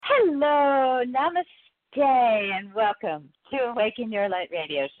Hello, namaste, and welcome to Awaken Your Light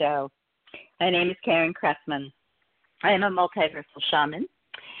radio show. My name is Karen Cressman. I am a multiversal shaman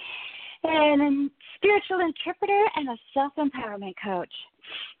and a spiritual interpreter and a self-empowerment coach.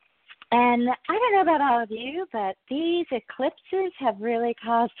 And I don't know about all of you, but these eclipses have really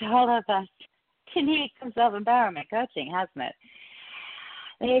caused all of us to need some self-empowerment coaching, hasn't it?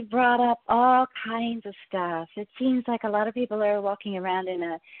 They've brought up all kinds of stuff. It seems like a lot of people are walking around in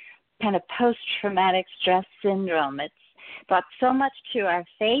a kind of post-traumatic stress syndrome. It's brought so much to our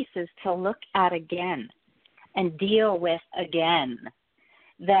faces to look at again and deal with again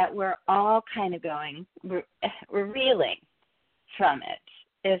that we're all kind of we're reeling from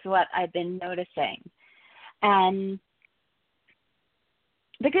it, is what I've been noticing. And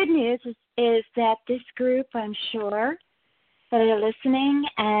the good news is that this group, I'm sure, that are listening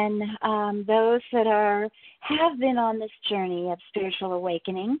and those that have been on this journey of spiritual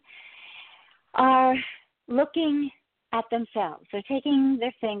awakening are looking at themselves. They're taking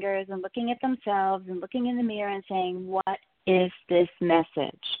their fingers and looking at themselves and looking in the mirror and saying, what is this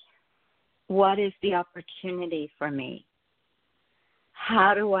message? What is the opportunity for me?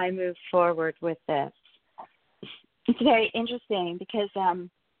 How do I move forward with this? It's very interesting because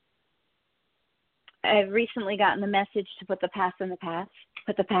I've recently gotten the message to put the past in the past.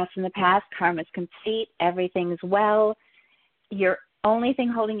 Put the past in the past. Karma's complete. Everything's well. Your only thing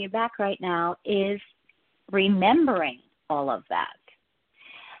holding you back right now is remembering all of that.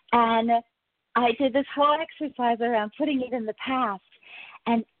 And I did this whole exercise around putting it in the past.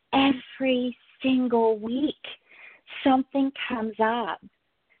 And every single week, something comes up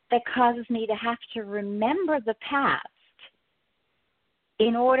that causes me to have to remember the past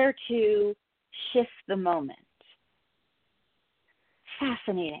in order to shift the moment.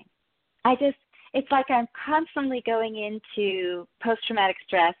 Fascinating. It's like I'm constantly going into post-traumatic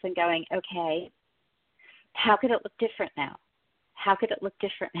stress and going, okay, how could it look different now? How could it look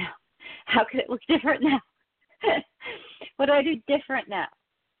different now? How could it look different now? What do I do different now?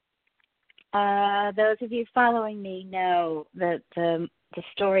 Those of you following me know that the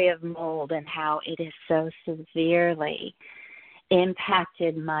story of mold and how it has so severely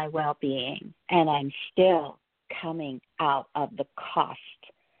impacted my well-being, and I'm still coming out of the cost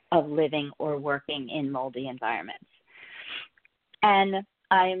of living or working in moldy environments. And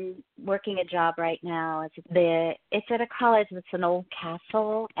I'm working a job right now. It's at a college that's an old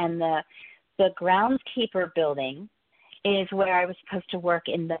castle, and the groundskeeper building is where I was supposed to work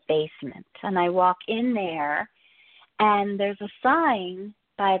in the basement. And I walk in there, and there's a sign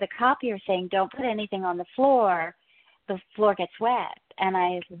by the copier saying, don't put anything on the floor. The floor gets wet. And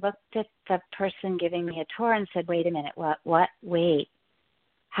I looked at the person giving me a tour and said, wait a minute, what, wait,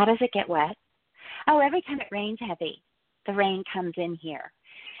 how does it get wet? Oh, every time it rains heavy, the rain comes in here.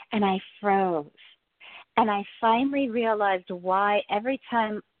 And I froze. And I finally realized why every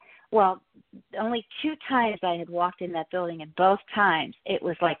time, well, only 2 times I had walked in that building, and both times it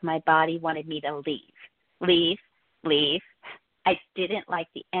was like my body wanted me to leave. I didn't like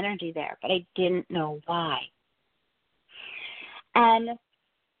the energy there, but I didn't know why. And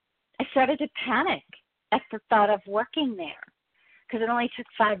I started to panic at the thought of working there because it only took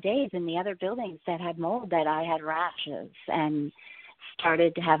 5 days in the other buildings that had mold that I had rashes and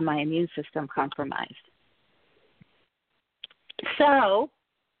started to have my immune system compromised. So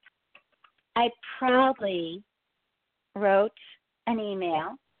I proudly wrote an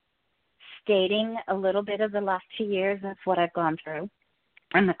email stating a little bit of the last 2 years of what I've gone through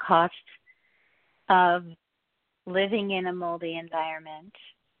and the cost of living in a moldy environment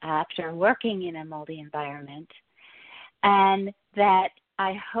after working in a moldy environment, and that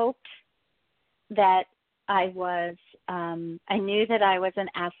I hoped that I knew that I was an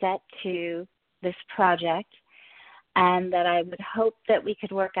asset to this project, and that I would hope that we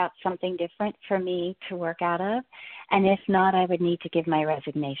could work out something different for me to work out of, and if not, I would need to give my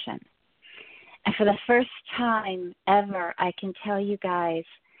resignation. And for the first time ever, I can tell you guys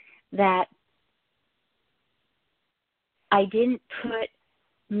that I didn't put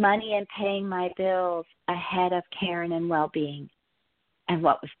money and paying my bills ahead of Karen and well-being and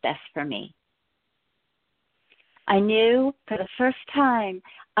what was best for me. I knew for the first time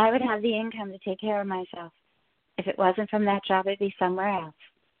I would have the income to take care of myself. If it wasn't from that job, it'd be somewhere else.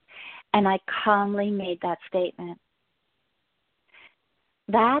 And I calmly made that statement.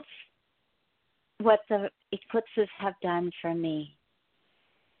 That's what the eclipses have done for me.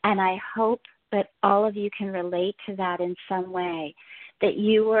 And I hope that all of you can relate to that in some way, that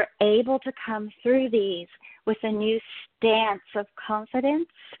you were able to come through these with a new stance of confidence,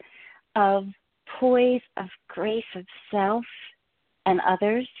 of poise, of grace of self and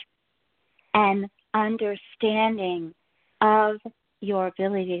others, and understanding of your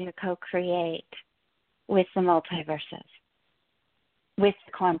ability to co-create with the multiverses, with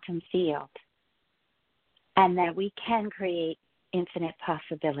the quantum field, and that we can create infinite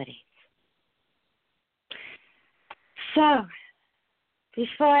possibilities. So,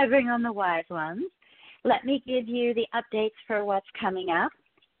 before I bring on the wise ones, let me give you the updates for what's coming up.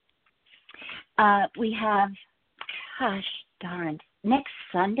 We have, gosh darn, next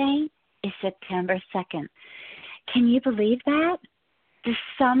Sunday is September 2nd. Can you believe that? The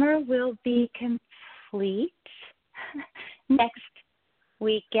summer will be complete. Next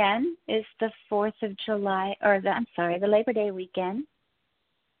weekend is the 4th of July, the Labor Day weekend.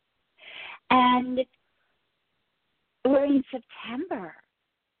 And we're in September.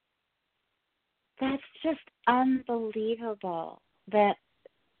 That's just unbelievable.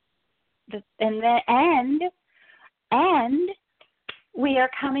 And we are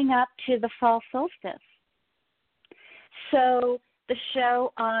coming up to the fall solstice. So the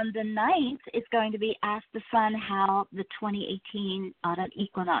show on the 9th is going to be Ask the Sun How the 2018 Autumn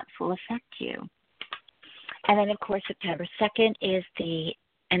Equinox Will Affect You. And then, of course, September 2nd is the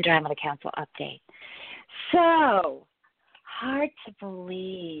Andromeda Council update. So, hard to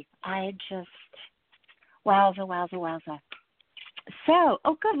believe. Wowza. So,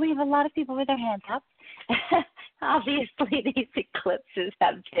 good, we have a lot of people with their hands up. Obviously, these eclipses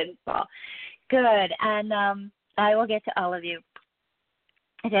have been fall. Good, and I will get to all of you.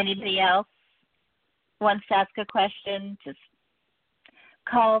 If anybody else wants to ask a question, just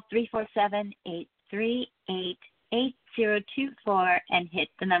call 347-838-8024 and hit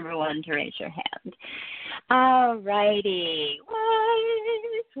the number 1 to raise your hand. All righty.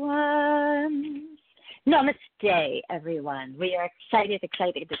 Wise ones. Namaste, everyone. We are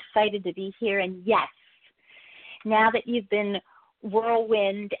excited to be here. And yes, now that you've been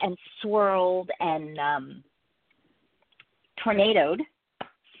whirlwind and swirled and tornadoed,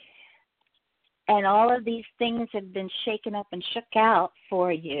 and all of these things have been shaken up and shook out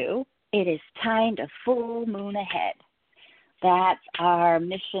for you, it is time to full moon ahead. That's our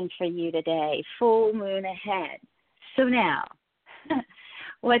mission for you today, full moon ahead. So now,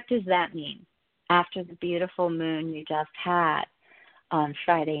 what does that mean after the beautiful moon you just had on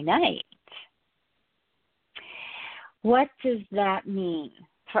Friday night? What does that mean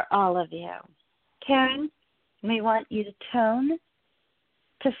for all of you? Karen, we want you to tone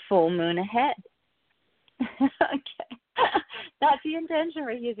to full moon ahead. Okay. That's the intention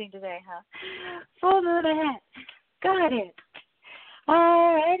we're using today, huh? Full moon ahead. Got it.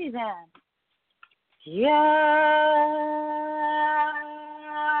 All righty then.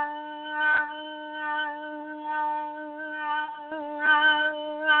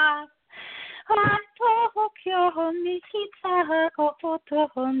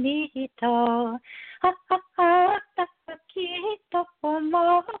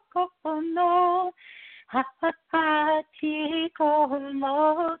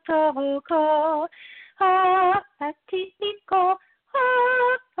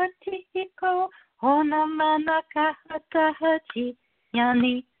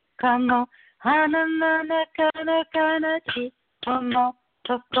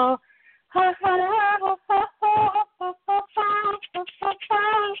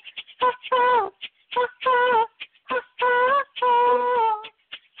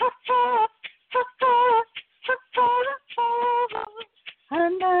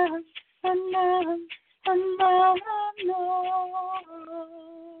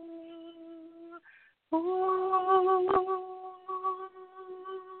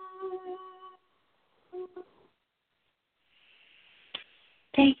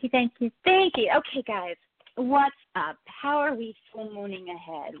 Thank you. Okay, guys, what's up? How are we full mooning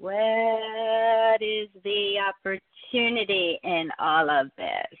ahead? What is the opportunity in all of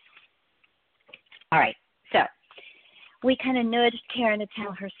this? All right, so we kind of nudged Karen to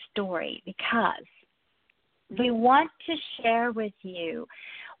tell her story because we want to share with you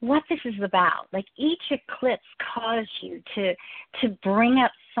what this is about. Like each eclipse caused you to bring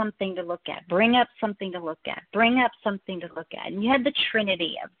up something to look at, bring up something to look at. And you had the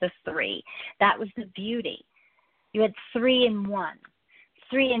trinity of the 3. That was the beauty. You had 3 in 1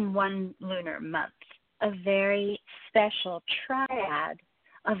 lunar month, a very special triad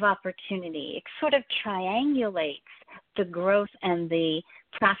of opportunity. It sort of triangulates the growth and the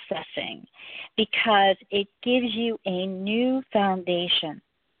processing because it gives you a new foundation.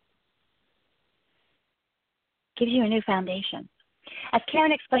 As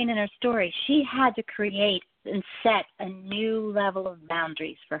Karen explained in her story, she had to create and set a new level of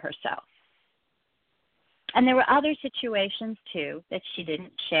boundaries for herself. And there were other situations, too, that she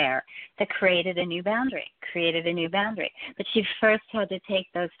didn't share that created a new boundary. But she first had to take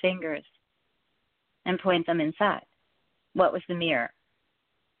those fingers and point them inside. What was the mirror?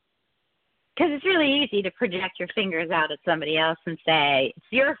 Because it's really easy to project your fingers out at somebody else and say, it's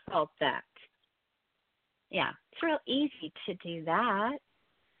your fault that. Yeah, it's real easy to do that.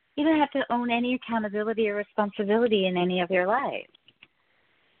 You don't have to own any accountability or responsibility in any of your life.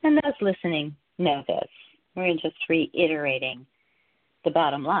 And those listening know this. We're just reiterating the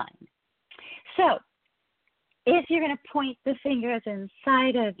bottom line. So, if you're going to point the fingers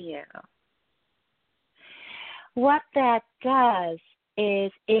inside of you, what that does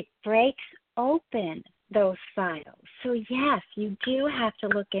is it breaks open those files. So, yes, you do have to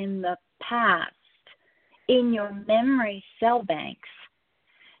look in the past, in your memory cell banks,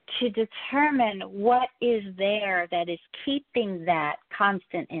 to determine what is there that is keeping that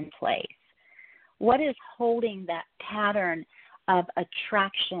constant in place. What is holding that pattern of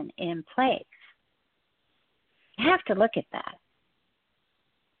attraction in place? You have to look at that.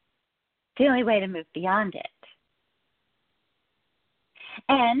 It's the only way to move beyond it.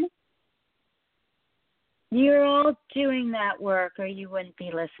 And you're all doing that work or you wouldn't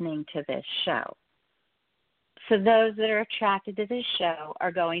be listening to this show. So those that are attracted to this show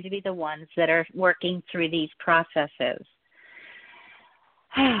are going to be the ones that are working through these processes.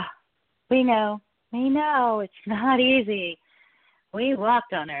 We know it's not easy. We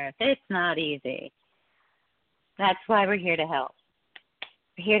walked on earth. It's not easy. That's why we're here to help.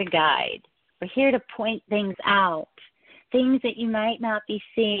 We're here to guide. We're here to point things out, things that you might not be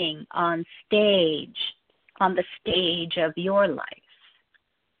seeing on stage, on the stage of your life.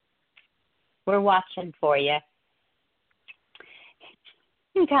 We're watching for you.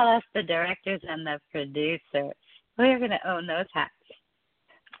 You can tell us the directors and the producers. We're going to own those hats.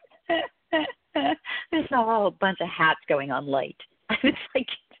 There's a whole bunch of hats going on light. It's like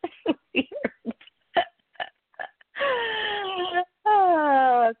weird.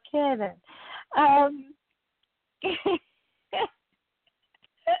 Oh, kidding.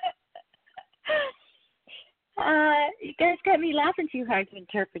 You guys got me laughing too hard to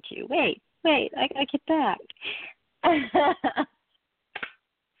interpret you. Wait, I gotta get back.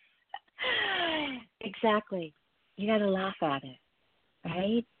 Exactly. You gotta laugh at it,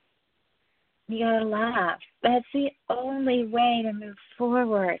 right? You gotta laugh. That's the only way to move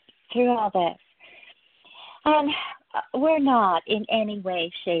forward through all this. And we're not in any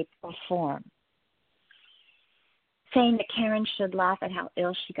way, shape, or form saying that Karen should laugh at how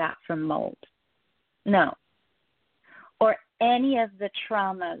ill she got from mold. No. Or any of the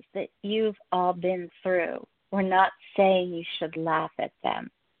traumas that you've all been through. We're not saying you should laugh at them.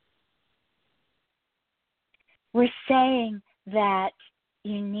 We're saying that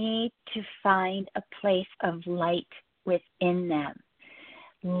you need to find a place of light within them.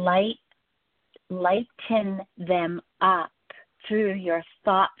 Lighten them up through your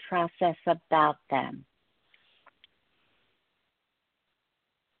thought process about them.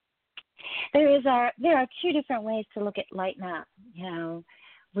 There are two different ways to look at lighten up. You know,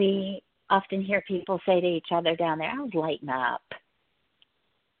 we often hear people say to each other down there, "I'll lighten up."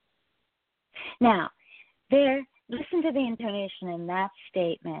 Now, listen to the intonation in that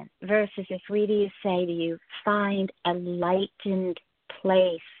statement versus if we say to you, find a lightened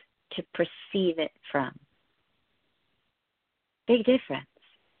place to perceive it from. Big difference.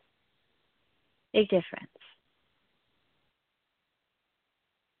 Big difference.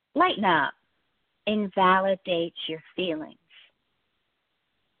 Lighten up invalidates your feelings.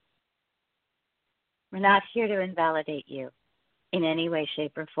 We're not here to invalidate you in any way,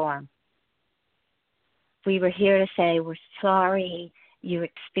 shape, or form. We were here to say, we're sorry you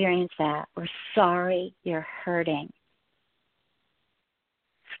experienced that. We're sorry you're hurting.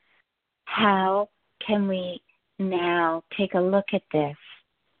 How can we now take a look at this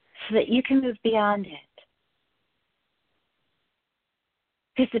so that you can move beyond it?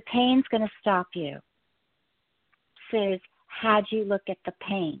 Because the pain's going to stop you. So how'd you look at the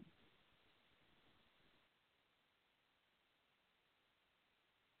pain?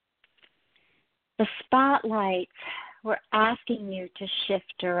 The spotlights were asking you to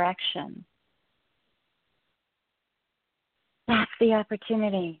shift direction. That's the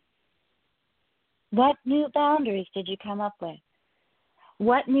opportunity. What new boundaries did you come up with?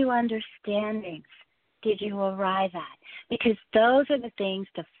 What new understandings did you arrive at? Because those are the things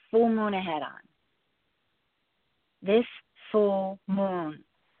to full moon ahead on. This full moon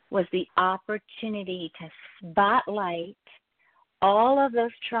was the opportunity to spotlight all of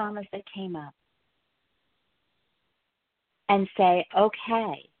those traumas that came up and say,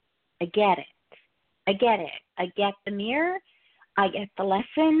 okay, I get it. I get it. I get the mirror. I get the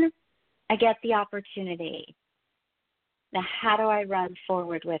lesson. I get the opportunity. Now, how do I run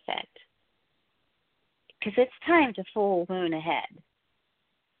forward with it? Because it's time to full moon ahead.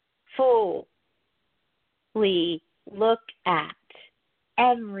 Fully look at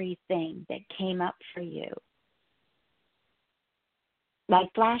everything that came up for you.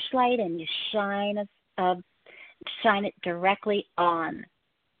 Like flashlight, and you shine it directly on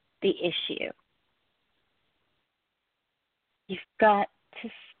the issue. You've got to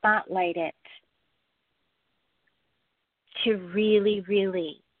spotlight it to really,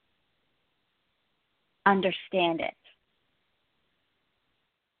 really understand it.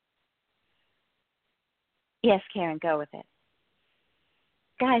 Yes, Karen, go with it.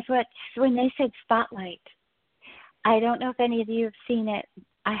 Guys, when they said spotlight, I don't know if any of you have seen it.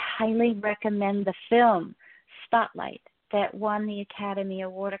 I highly recommend the film Spotlight that won the Academy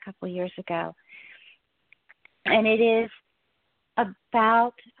Award a couple of years ago. And it is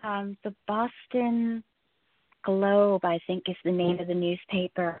about the Boston Globe, I think is the name of the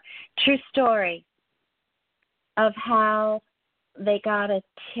newspaper. True story of how they got a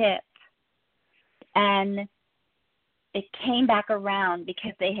tip and it came back around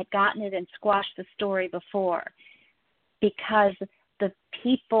because they had gotten it and squashed the story before, because the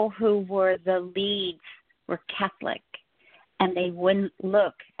people who were the leads were Catholic and they wouldn't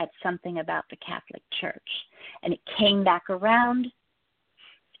look at something about the Catholic Church. And it came back around,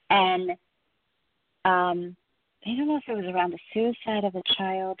 and I don't know if it was around the suicide of a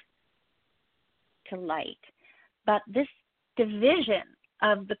child to light, but this division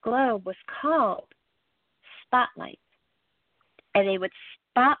of the Globe was called Spotlight. And they would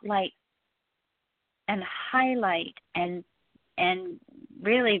spotlight and highlight and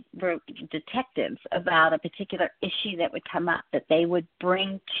really were detectives about a particular issue that would come up that they would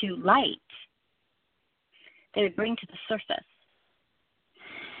bring to light. They would bring to the surface.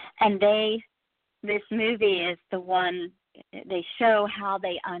 And this movie is the one, they show how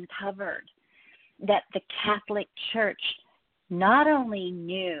they uncovered that the Catholic Church not only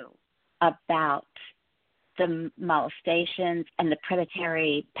knew about the molestations and the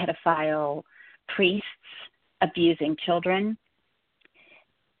predatory pedophile priests abusing children,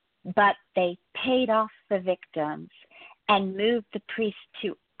 but they paid off the victims and moved the priests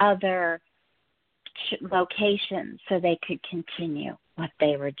to other locations so they could continue what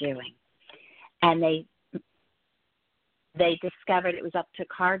they were doing. And they discovered it was up to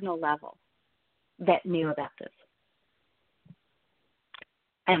cardinal level that knew about this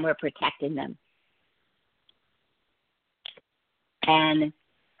and were protecting them. And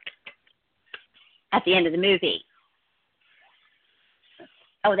at the end of the movie,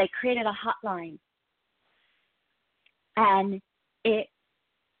 they created a hotline. And it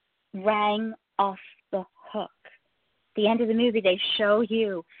rang off the hook. At the end of the movie, they show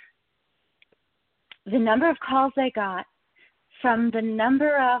you the number of calls they got from the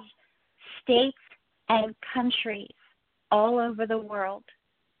number of states and countries all over the world,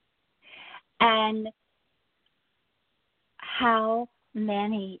 and how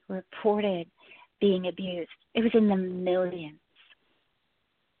many reported being abused. It was in the millions.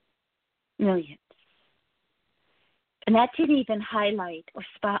 Millions. And that didn't even highlight or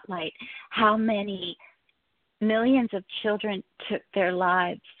spotlight how many millions of children took their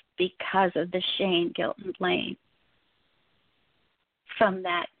lives because of the shame, guilt, and blame from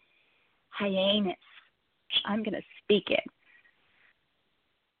that hyenas. I'm going to speak it.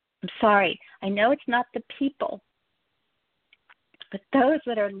 I'm sorry. I know it's not the people, but those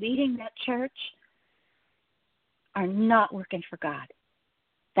that are leading that church are not working for God.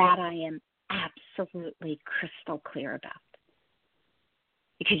 That I am absolutely crystal clear about.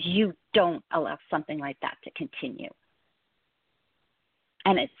 Because you don't allow something like that to continue.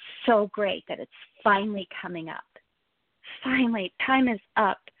 And it's so great that it's finally coming up. Finally, time is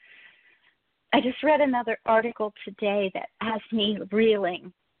up. I just read another article today that has me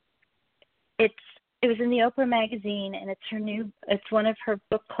reeling. It was in the Oprah magazine, and it's one of her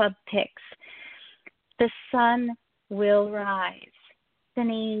book club picks. The Sun Will Rise.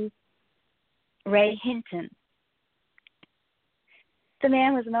 Anthony Ray Hinton. The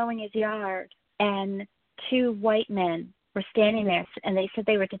man was mowing his yard, and two white men were standing there, and they said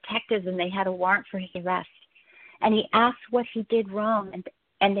they were detectives and they had a warrant for his arrest. And he asked what he did wrong,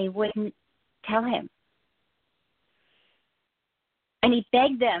 and they wouldn't tell him. And he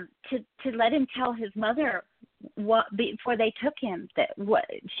begged them to let him tell his mother what before they took him.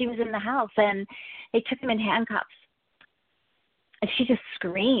 She was in the house, and they took him in handcuffs. And she just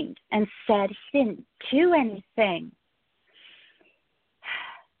screamed and said he didn't do anything.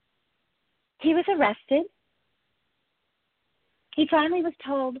 He was arrested. He finally was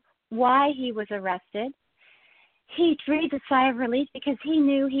told why he was arrested. He breathed a sigh of relief because he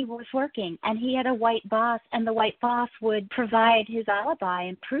knew he was working and he had a white boss, and the white boss would provide his alibi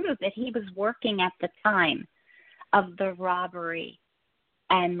and prove that he was working at the time of the robbery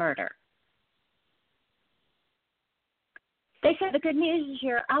and murder. They said the good news is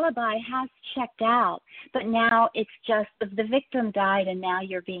your alibi has checked out, but now it's just the victim died and now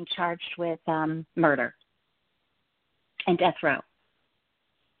you're being charged with murder and death row.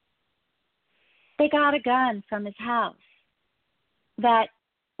 They got a gun from his house that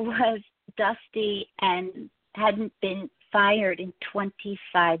was dusty and hadn't been fired in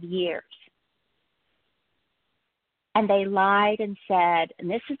 25 years. And they lied and said, and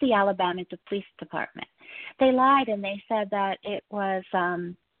this is the Alabama Police Department, they lied and they said that it was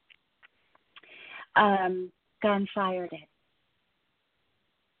gun fired in.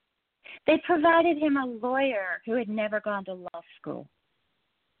 They provided him a lawyer who had never gone to law school.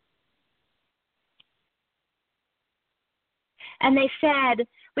 And they said,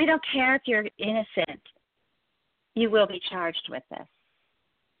 we don't care if you're innocent. You will be charged with this.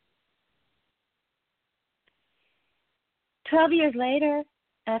 12 years later,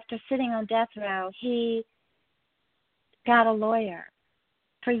 after sitting on death row, he got a lawyer.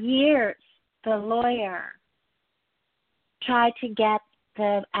 For years, the lawyer tried to get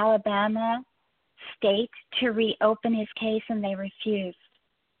the Alabama state to reopen his case, and they refused.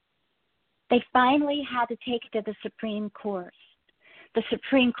 They finally had to take it to the Supreme Court. The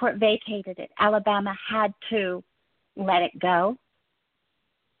Supreme Court vacated it. Alabama had to let it go.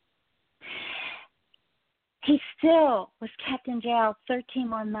 He still was kept in jail 13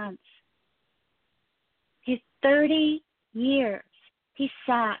 more months. His 30 years, he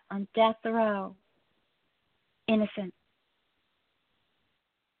sat on death row, innocent.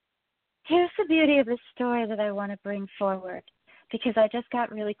 Here's the beauty of this story that I want to bring forward, because I just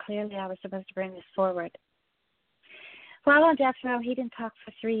got really clearly I was supposed to bring this forward. While on death row, he didn't talk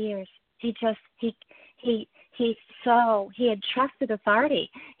for 3 years. He had trusted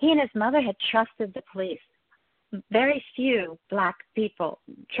authority. He and his mother had trusted the police. Very few black people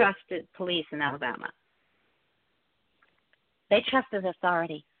trusted police in Alabama. They trusted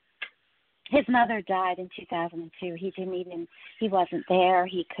authority. His mother died in 2002. He wasn't there.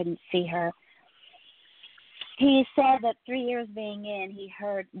 He couldn't see her. He said that 3 years being in, he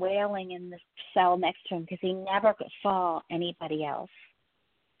heard wailing in the cell next to him because he never saw anybody else.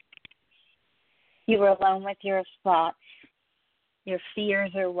 You were alone with your thoughts. Your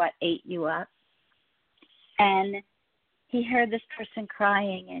fears are what ate you up. And he heard this person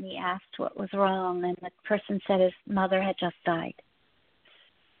crying, and he asked what was wrong, and the person said his mother had just died.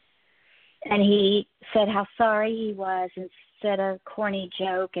 And he said how sorry he was and said a corny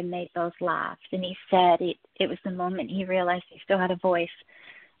joke, and they both laughed. And he said it was the moment he realized he still had a voice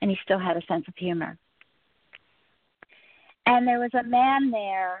and he still had a sense of humor. And there was a man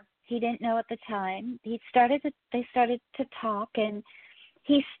there he didn't know at the time. They started to talk, and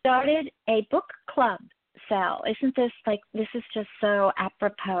he started a book club cell. Isn't this this is just so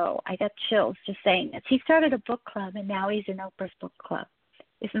apropos. I got chills just saying this. He started a book club, and now he's in Oprah's book club.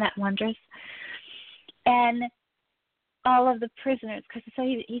 Isn't that wondrous? And all of the prisoners, because so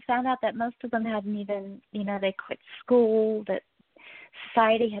he found out that most of them hadn't even, they quit school, that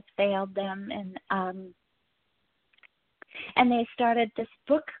society had failed them, and they started this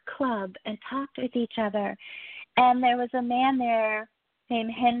book club and talked with each other. And there was a man there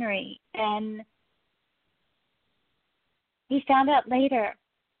named Henry, and he found out later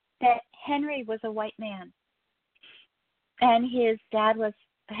that Henry was a white man, and his dad was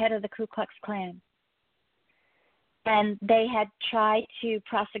the head of the Ku Klux Klan. And they had tried to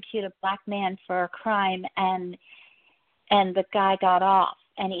prosecute a black man for a crime, and the guy got off,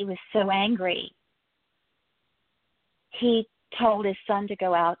 and he was so angry. He told his son to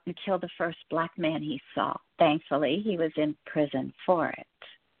go out and kill the first black man he saw. Thankfully, he was in prison for it,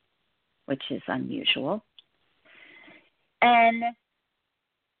 which is unusual. And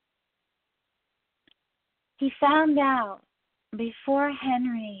he found out before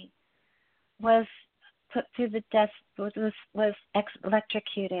Henry was put through the death, was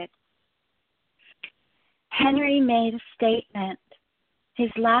electrocuted, Henry made a statement.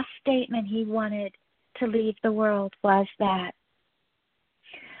 His last statement he wanted to leave the world was that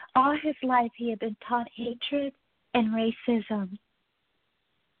all his life he had been taught hatred and racism.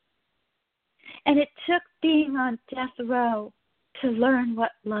 And it took being on death row to learn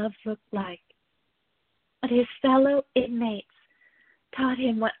what love looked like. But his fellow inmates taught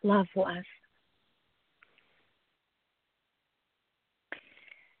him what love was.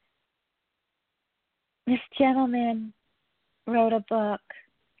 This gentleman wrote a book.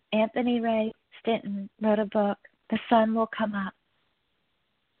 Anthony Ray Stinton wrote a book, The Sun Will Come Up.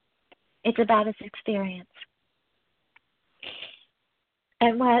 It's about his experience.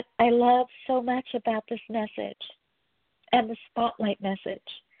 And what I love so much about this message and the spotlight message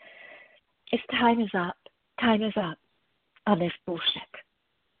is time is up. Time is up on this bullshit.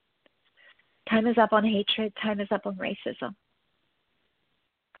 Time is up on hatred. Time is up on racism.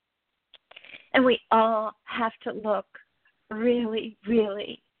 And we all have to look really,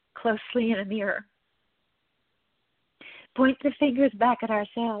 really closely in a mirror. Point the fingers back at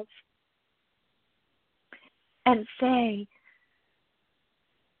ourselves and say,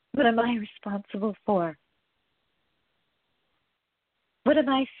 what am I responsible for? What am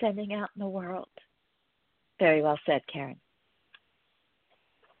I sending out in the world? Very well said, Karen.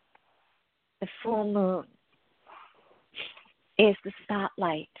 The full moon is the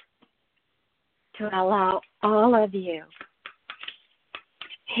spotlight to allow all of you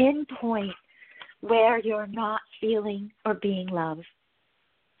pinpoint where you're not feeling or being loved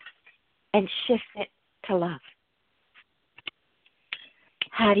and shift it to love.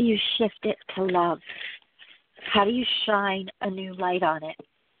 How do you shift it to love? How do you shine a new light on it?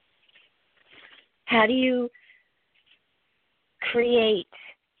 How do you create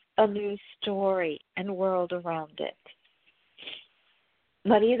a new story and world around it?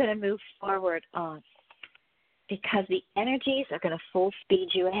 What are you going to move forward on? Because the energies are going to full speed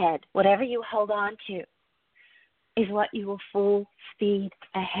you ahead. Whatever you hold on to is what you will full speed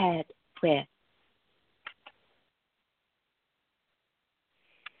ahead with.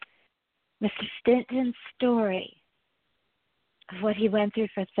 Mr. Stinton's story of what he went through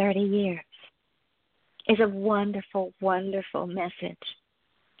for 30 years is a wonderful, wonderful message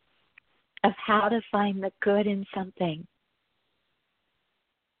of how to find the good in something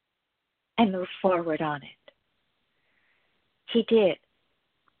and move forward on it. He did.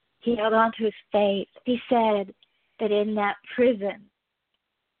 He held on to his faith. He said that in that prison,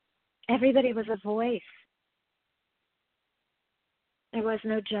 everybody was a voice. There was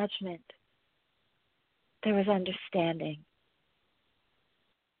no judgment. There was understanding.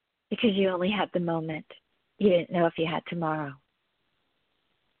 Because you only had the moment. You didn't know if you had tomorrow.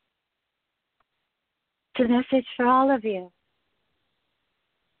 It's a message for all of you.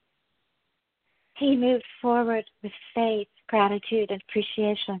 He moved forward with faith, gratitude, and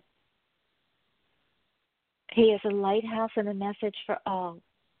appreciation. He is a lighthouse and a message for all.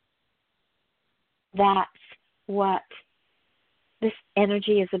 That's what this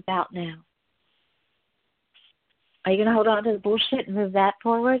energy is about now. Are you going to hold on to the bullshit and move that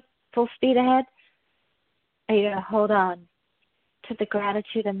forward, full speed ahead? Are you going to hold on to the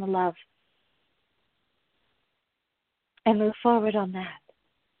gratitude and the love and move forward on that?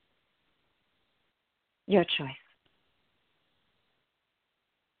 Your choice.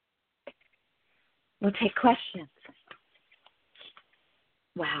 We'll take questions.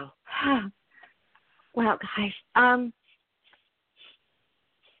 Wow. Wow, guys. I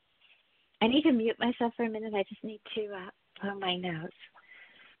need to mute myself for a minute. I just need to blow my nose.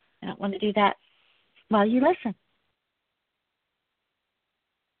 I don't want to do that while you listen.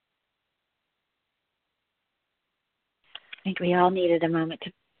 I think we all needed a moment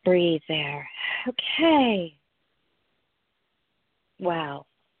to breathe there. Okay. Wow.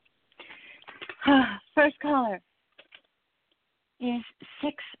 First caller is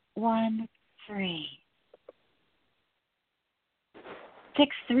 613.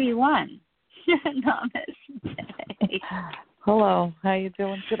 631. Namaste. Hello, how you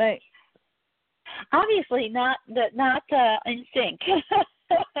doing today? Obviously not in sync.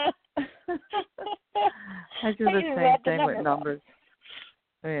 I do the same thing with numbers.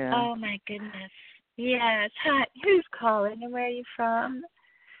 Yeah. Oh my goodness. Yes. Hi. Who's calling and where are you from?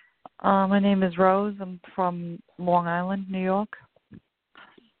 My name is Rose. I'm from Long Island, New York.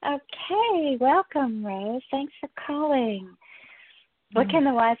 Okay. Welcome, Rose. Thanks for calling. What can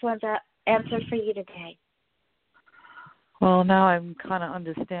the wise ones answer for you today? Well, now I'm kind of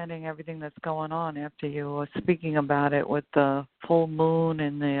understanding everything that's going on after you were speaking about it with the full moon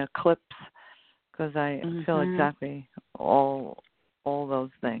and the eclipse, because I feel exactly all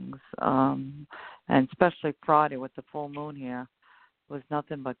those things. And especially Friday with the full moon here was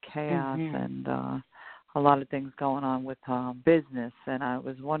nothing but chaos and a lot of things going on with business. And I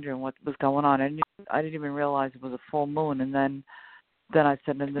was wondering what was going on. I didn't even realize it was a full moon. And then I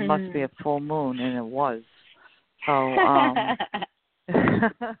said, there must be a full moon, and it was. So, and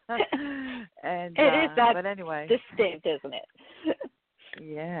it is that but anyway, distinct, isn't it?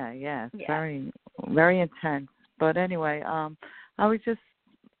 yeah, it's very, very intense. But anyway, I was just,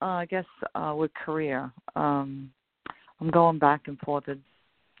 I guess, with career. I'm going back and forth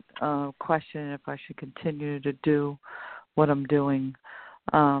questioning if I should continue to do what I'm doing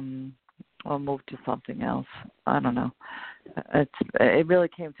or move to something else. I don't know. It really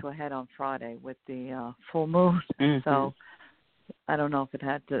came to a head on Friday with the full moon. Mm-hmm. So I don't know if it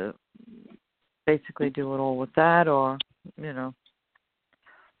had to basically do it all with that or, you know.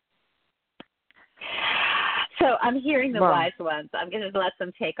 So I'm hearing the wise ones. I'm going to let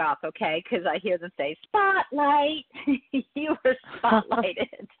them take off, okay? Because I hear them say, spotlight. You were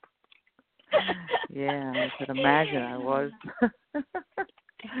spotlighted. Yeah, I could imagine I was.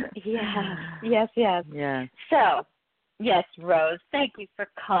 Yeah. Yes. Yeah. So, yes, Rose, thank you for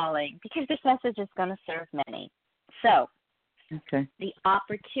calling because this message is going to serve many. So, okay. The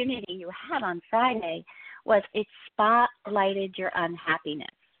opportunity you had on Friday was it spotlighted your unhappiness.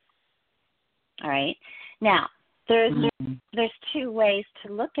 All right. Now, there's two ways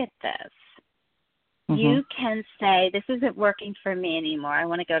to look at this. Mm-hmm. You can say, this isn't working for me anymore. I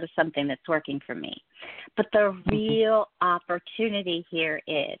want to go to something that's working for me. But the real opportunity here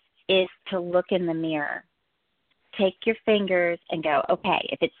is to look in the mirror. Take your fingers and go, okay,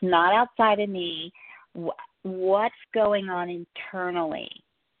 if it's not outside of me, what's going on internally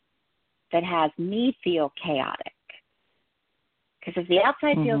that has me feel chaotic? Because if the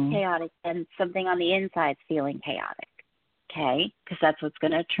outside feels chaotic, then something on the inside is feeling chaotic, okay? Because that's what's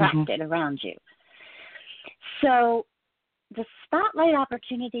going to attract it around you. So the spotlight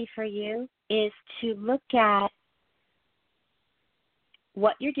opportunity for you is to look at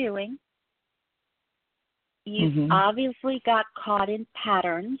what you're doing. You've obviously got caught in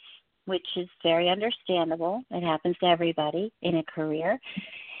patterns, which is very understandable. It happens to everybody in a career.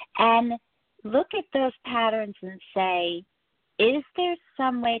 And look at those patterns and say, is there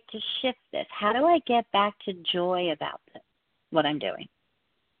some way to shift this? How do I get back to joy about this, what I'm doing?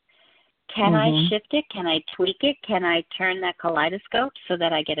 Can I shift it? Can I tweak it? Can I turn that kaleidoscope so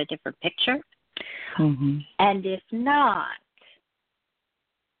that I get a different picture? And if not,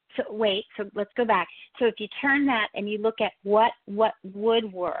 so let's go back. So if you turn that and you look at what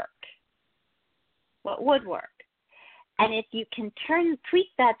would work, and if you can tweak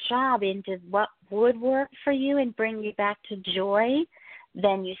that job into what would work for you and bring you back to joy,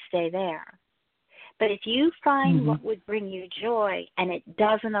 then you stay there. But if you find what would bring you joy and it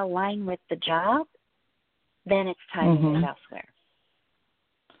doesn't align with the job, then it's time to move elsewhere.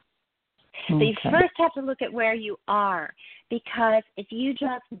 So you first have to look at where you are, because if you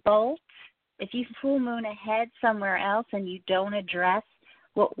just bolt, if you full moon ahead somewhere else and you don't address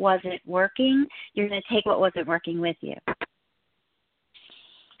what wasn't working, you're going to take what wasn't working with you.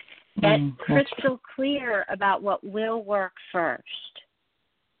 Get crystal clear about what will work first,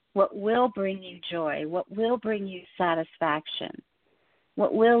 what will bring you joy, what will bring you satisfaction,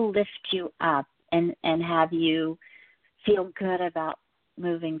 what will lift you up and have you feel good about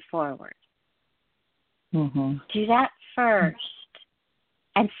moving forward. Do that first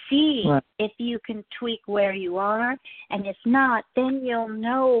and see if you can tweak where you are, and if not, then you'll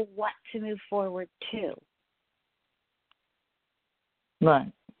know what to move forward to.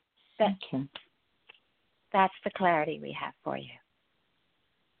 Right. That's the clarity we have for you.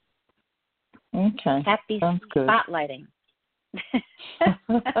 Okay. Happy Sounds good. spotlighting.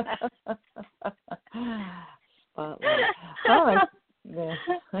 Spotlight. All right. Yeah.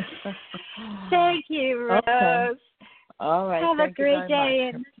 Thank you, Rose. Okay. All right. Have a great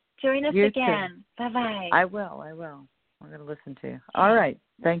day and join us again. Too. Bye-bye. I will. I'm going to listen to you. All right.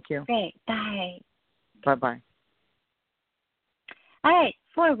 Thank you. Great. Bye. Bye-bye. All right.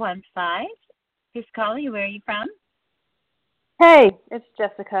 415. Who's calling? Where are you from? Hey, it's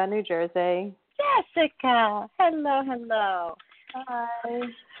Jessica, New Jersey. Jessica. Hello. Hi.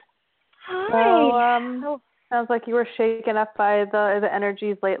 Hi. So, sounds like you were shaken up by the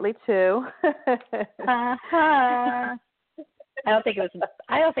energies lately too. I don't think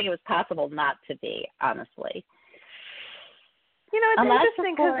it was possible not to be, honestly. You know, it's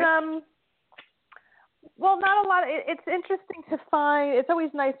interesting because not a lot. It's interesting to find. It's always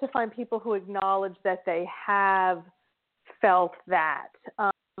nice to find people who acknowledge that they have felt that.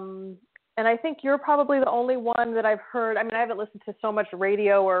 And I think you're probably the only one that I've heard. I mean, I haven't listened to so much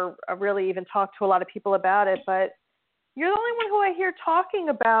radio or really even talked to a lot of people about it, but you're the only one who I hear talking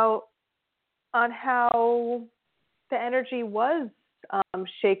about on how the energy was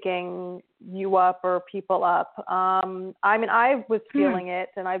shaking you up or people up. I mean, I was feeling it,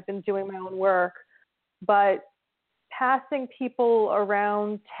 and I've been doing my own work, but passing people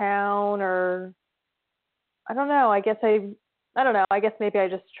around town, or I don't know, I guess I I don't know. I guess maybe I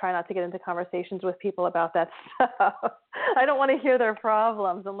just try not to get into conversations with people about that stuff. I don't want to hear their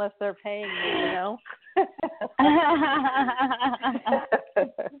problems unless they're paying me, you know?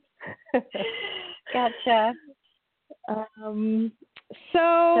 Gotcha.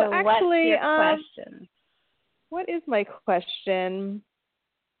 So actually, what's your question? What is my question?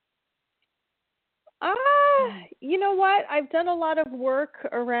 You know what? I've done a lot of work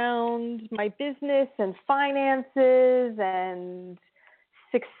around my business and finances and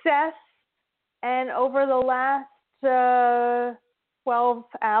success. And over the last 12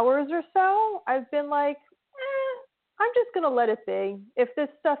 hours or so, I've been like, I'm just going to let it be. If this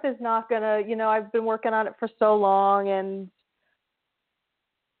stuff is not going to, you know, I've been working on it for so long and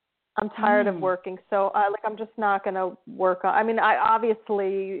I'm tired of working, so I'm just not going to work on. I mean,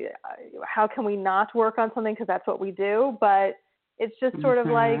 obviously, how can we not work on something? Because that's what we do. But it's just sort of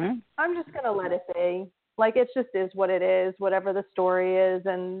like I'm just going to let it be. Like it just is what it is, whatever the story is,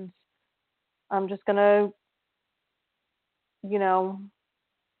 and I'm just going to, you know,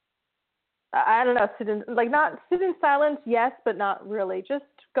 I don't know, not sit in silence, yes, but not really. Just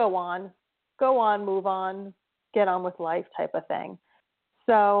go on, move on, get on with life, type of thing.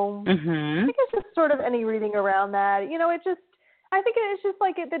 So I think it's just sort of any reading around that. You know, I think it's just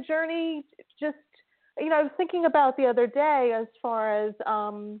like the journey, just, you know, I was thinking about the other day as far as,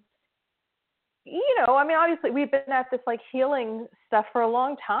 you know, I mean, obviously we've been at this like healing stuff for a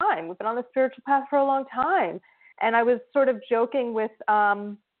long time. We've been on the spiritual path for a long time. And I was sort of joking with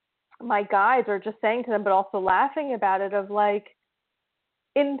my guides, or just saying to them, but also laughing about it, of like,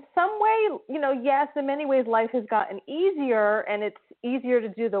 in some way, you know, yes, in many ways life has gotten easier and it's easier to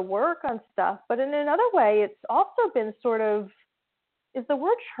do the work on stuff. But in another way, it's also been sort of, is the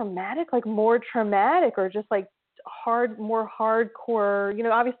word traumatic, like more traumatic, or just like more hardcore? You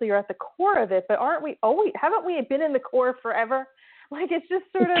know, obviously you're at the core of it, but haven't we been in the core forever? Like, it's just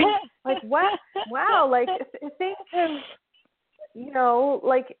sort of like, wow, like things have, you know,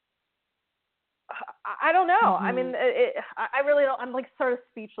 like, I don't know. I mean, I really don't. I'm like sort of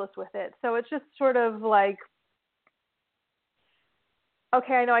speechless with it. So it's just sort of like,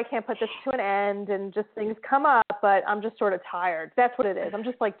 okay, I know I can't put this to an end, and just things come up, but I'm just sort of tired. That's what it is. I'm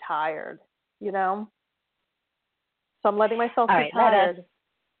just like tired, you know? So I'm letting myself be tired.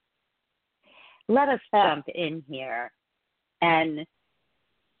 Let us jump in here and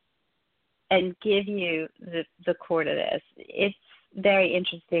give you the core to this. It's very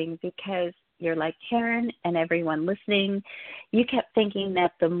interesting because you're like Karen and everyone listening. You kept thinking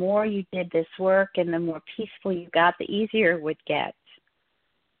that the more you did this work and the more peaceful you got, the easier it would get.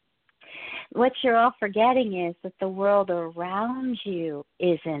 What you're all forgetting is that the world around you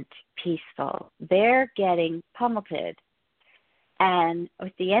isn't peaceful. They're getting pummeled and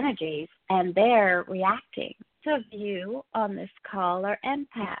with the energies, and they're reacting. So you on this call are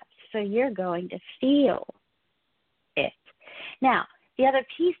empaths, so you're going to feel it. Now, the other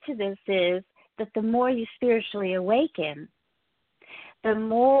piece to this is that the more you spiritually awaken, the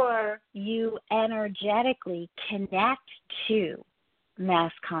more you energetically connect to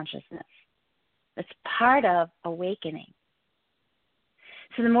mass consciousness. That's part of awakening.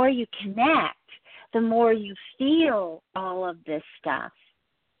 So the more you connect, the more you feel all of this stuff,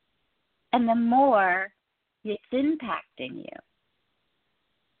 and the more it's impacting you,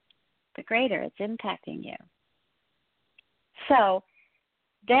 the greater it's impacting you. So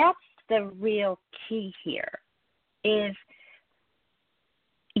that's the real key here, is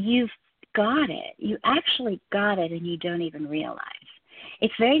you've got it. You actually got it, and you don't even realize.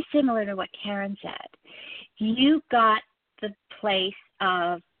 It's very similar to what Karen said. You got the place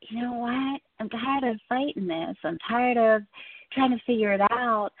of, you know what, I'm tired of fighting this. I'm tired of trying to figure it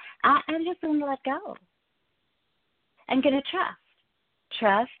out. I'm just going to let go. I'm going to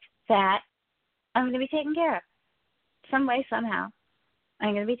trust that I'm going to be taken care of. Some way, somehow,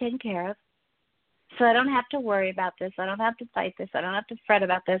 I'm going to be taken care of. So I don't have to worry about this. I don't have to fight this. I don't have to fret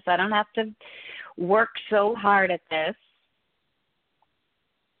about this. I don't have to work so hard at this.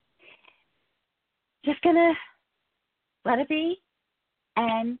 Just going to let it be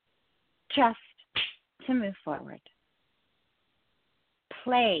and trust to move forward.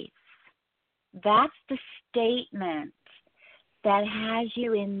 Place. That's the statement that has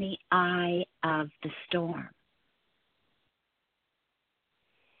you in the eye of the storm.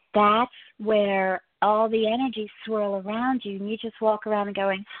 That's where all the energies swirl around you, and you just walk around and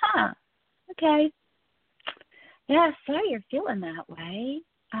going, okay. Yeah, so you're feeling that way.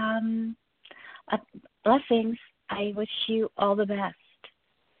 Blessings. I wish you all the best.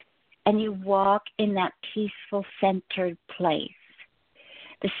 And you walk in that peaceful, centered place.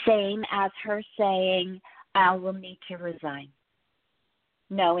 The same as her saying, I will need to resign.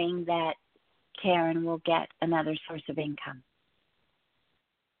 knowing that Karen will get another source of income.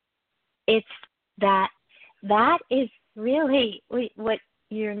 It's that is really what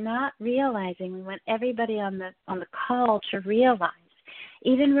you're not realizing. We want everybody on the call to realize,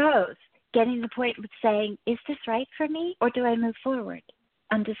 even Rose, getting to the point with saying, is this right for me, or do I move forward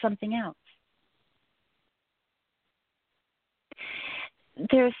onto something else?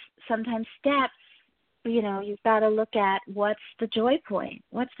 There's sometimes steps, you've got to look at what's the joy point.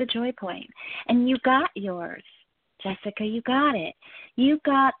 What's the joy point? And you got yours, Jessica, you got it. You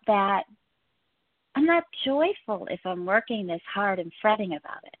got that. I'm not joyful if I'm working this hard and fretting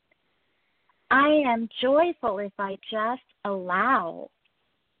about it. I am joyful if I just allow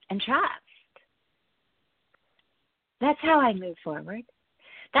and trust. That's how I move forward.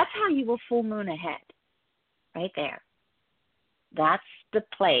 That's how you will full moon ahead, right there. That's the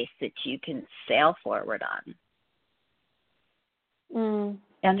place that you can sail forward on.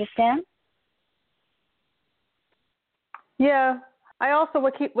 You understand? Yeah. I also,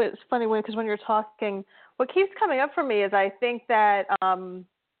 it's funny because when you're talking, what keeps coming up for me is I think that, I'm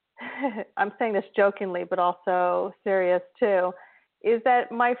saying this jokingly, but also serious too, is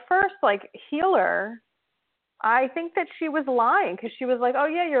that my first healer, I think that she was lying because she was like, oh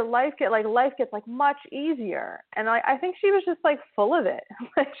yeah, your life gets much easier. And I think she was just full of it.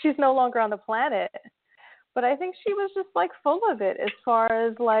 She's no longer on the planet, but I think she was just full of it as far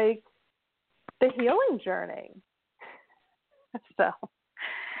as the healing journey. So,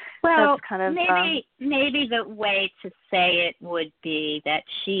 well, that's kind of maybe the way to say it would be that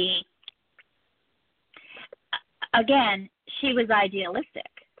she was idealistic.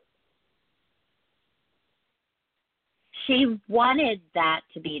 She wanted that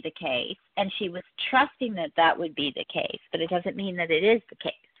to be the case, and she was trusting that would be the case, but it doesn't mean that it is the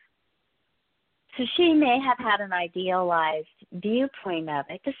case. So she may have had an idealized viewpoint of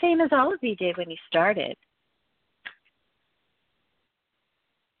it, the same as all of you did when you started.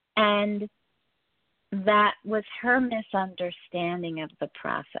 And that was her misunderstanding of the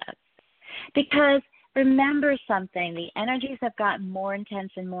process. Because remember something, the energies have gotten more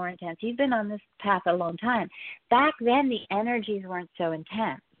intense and more intense. You've been on this path a long time. Back then, the energies weren't so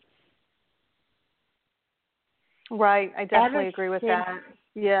intense. Right. I definitely agree with that.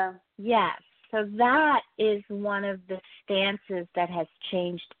 Yeah. Yes. So that is one of the stances that has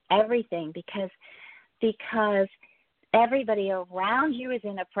changed everything because everybody around you is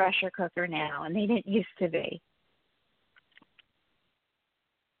in a pressure cooker now, and they didn't used to be.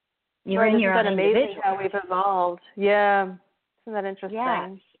 You're in your own individual. Amazing how we've evolved. Yeah. Isn't that interesting?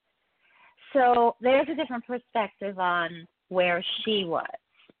 Yes. So there's a different perspective on where she was.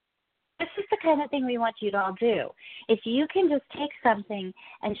 This is the kind of thing we want you to all do. If you can just take something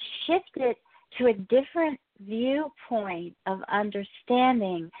and shift it to a different viewpoint of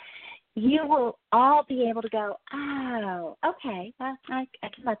understanding, you will all be able to go, oh, okay, well, I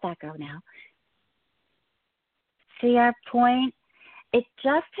can let that go now. See our point? It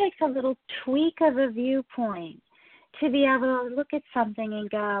just takes a little tweak of a viewpoint to be able to look at something and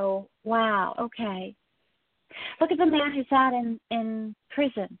go, wow, okay. Look at the man who sat in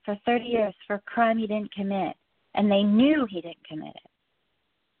prison for 30 years for a crime he didn't commit, and they knew he didn't commit it.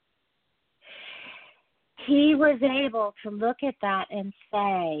 He was able to look at that and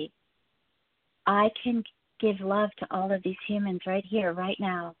say, I can give love to all of these humans right here, right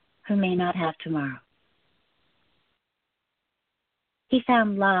now, who may not have tomorrow. He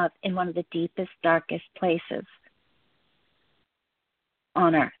found love in one of the deepest, darkest places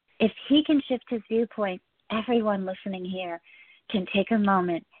on earth. If he can shift his viewpoint, everyone listening here can take a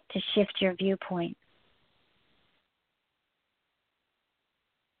moment to shift your viewpoint.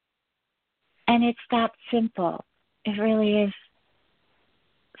 And it's that simple. It really is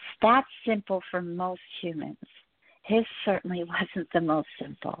that simple for most humans. His certainly wasn't the most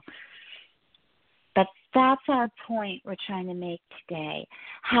simple. But that's our point we're trying to make today.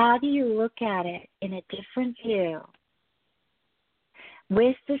 How do you look at it in a different view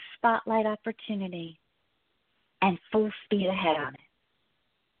with the spotlight opportunity and full speed ahead on it?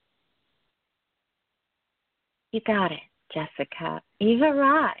 You got it, Jessica. You've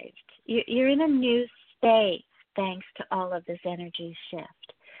arrived. You're in a new state thanks to all of this energy shift.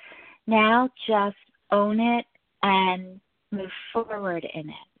 Now just own it and move forward in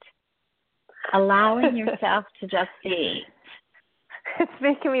it. Allowing yourself to just be. It's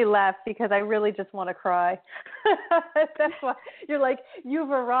making me laugh because I really just want to cry. That's why you're like,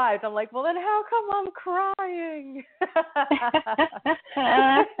 you've arrived. I'm like, well, then how come I'm crying?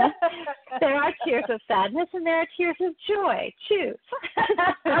 There are tears of sadness and there are tears of joy. Choose.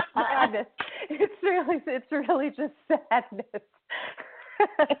 Sadness. It's really just sadness.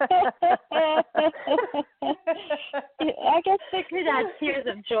 I guess there could add tears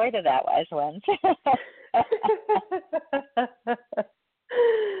of joy to that, wise ones.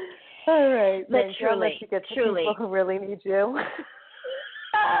 All right. But Thank you. I'll let you get to people who really need you.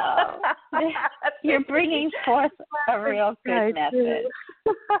 Oh, you're bringing forth a real good message.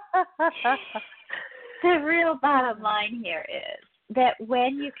 The real bottom line here is that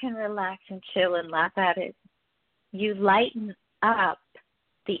when you can relax and chill and laugh at it, you lighten up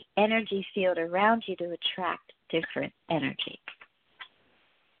the energy field around you to attract different energy.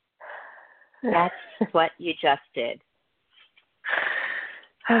 That's what you just did.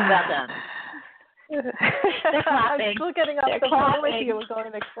 Well done. I'm still getting off the phone with you. We're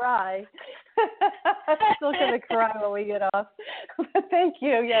going to cry. I'm still going to cry when we get off. But thank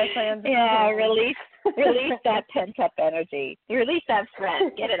you. Yes, I understand. Yeah, release that pent-up energy. Release that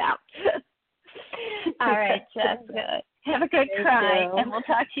stress. Get it out. All right, Jessica. Have a good cry, and we'll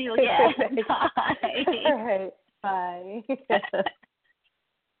talk to you again. Bye. All right. Bye.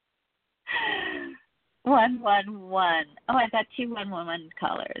 111. Oh, I've got 2 111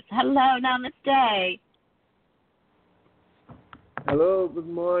 callers. Hello, namaste. Hello, good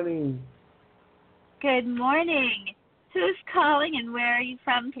morning. Good morning. Who's calling and where are you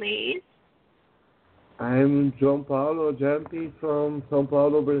from, please? I'm João Paulo Jampi from São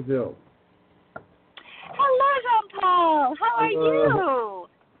Paulo, Brazil. Hello, João Paulo. How are you?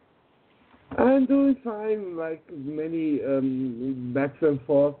 I'm doing fine, like many backs and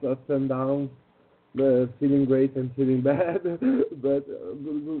forths, ups and downs. Feeling great and feeling bad, but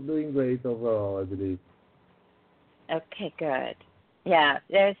doing great overall, I believe. Okay, good. Yeah,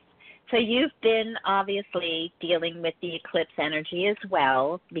 so you've been obviously dealing with the eclipse energy as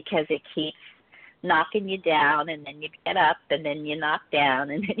well, because it keeps knocking you down, and then you get up, and then you knock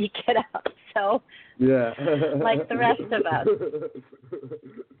down, and then you get up. So, yeah, like the rest of us.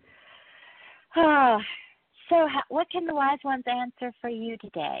 So what can the wise ones answer for you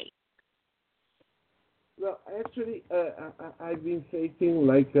today? Well, actually, I've been facing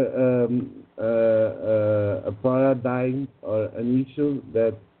like a paradigm or an issue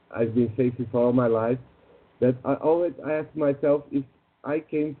that I've been facing for all my life, that I always ask myself if I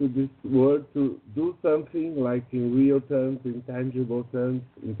came to this world to do something like in real terms, in tangible terms,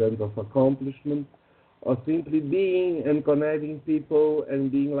 in terms of accomplishment, or simply being and connecting people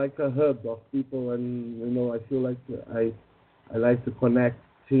and being like a hub of people. And, I feel like I like to connect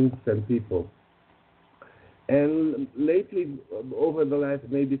things and people. And lately, over the last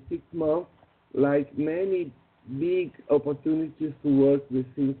maybe 6 months, like many big opportunities to work with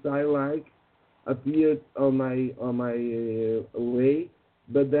things I like appeared on my way,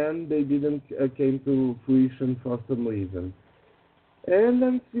 but then they didn't came to fruition for some reason. And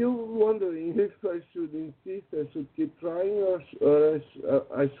I'm still wondering if I should insist, I should keep trying, or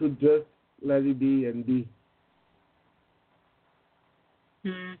I should just let it be and be.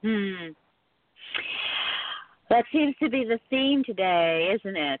 Mm-hmm. That seems to be the theme today,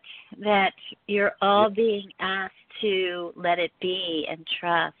 isn't it? That you're all being asked to let it be and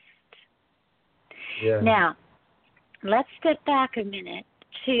trust. Yeah. Now, let's step back a minute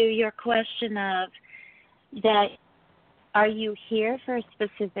to your question of that, are you here for a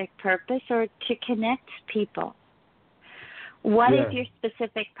specific purpose or to connect people? What if your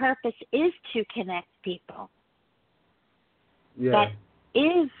specific purpose is to connect people? Yeah. That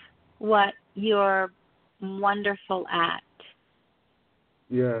is what you're wonderful at.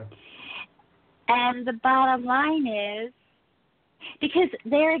 Yeah. And the bottom line is, because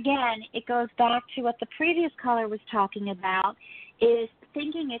there again, it goes back to what the previous caller was talking about, is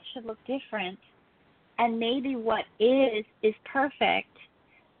thinking it should look different, and maybe what is perfect,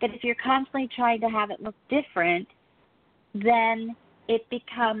 but if you're constantly trying to have it look different, then it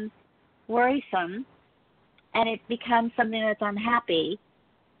becomes worrisome, and it becomes something that's unhappy.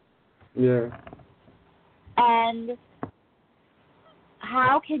 Yeah. And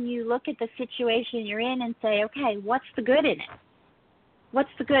how can you look at the situation you're in and say, okay, what's the good in it? What's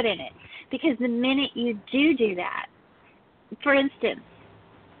the good in it? Because the minute you do that, for instance,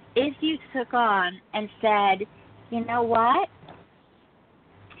 if you took on and said, you know what,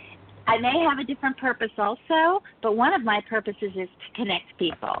 I may have a different purpose also, but one of my purposes is to connect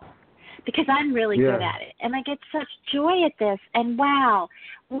people, because I'm really good at it. And I get such joy at this. And wow,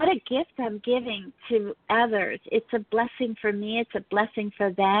 what a gift I'm giving to others. It's a blessing for me. It's a blessing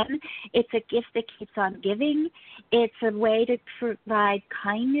for them. It's a gift that keeps on giving. It's a way to provide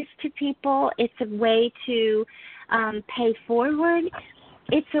kindness to people. It's a way to pay forward.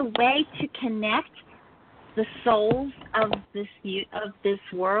 It's a way to connect the souls of this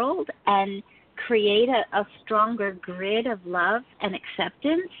world and create a stronger grid of love and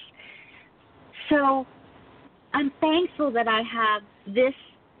acceptance. So I'm thankful that I have this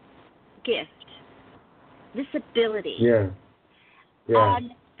gift, this ability. Yeah.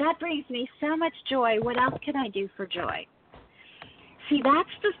 And that brings me so much joy. What else can I do for joy? See, that's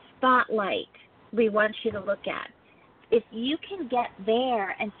the spotlight we want you to look at. If you can get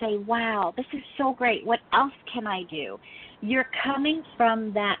there and say, wow, this is so great, what else can I do? You're coming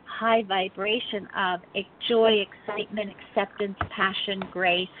from that high vibration of joy, excitement, acceptance, passion,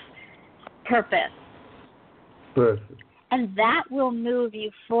 grace, purpose. Perfect. And that will move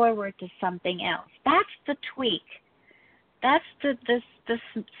you forward to something else. That's the tweak. That's the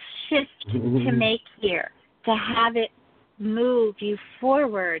shift to make here, to have it move you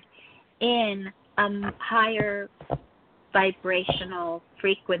forward in a higher vibrational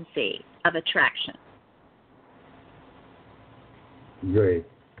frequency of attraction. Great.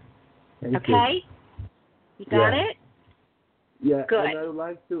 Thank okay? You got it? Yeah, good. And I would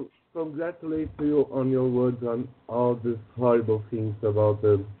like to congratulate you on your words on all these horrible things about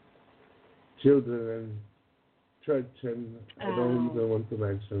the children and church, and I don't even want to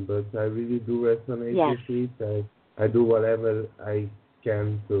mention, but I really do resonate with it. I do whatever I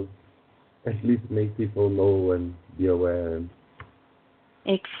can to at least make people know and be aware.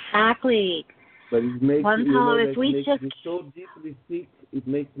 Exactly. But it makes, if we just... me so deeply sick. It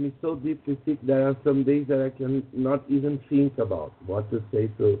makes me so deeply sick. There are some days that I can not even think about what to say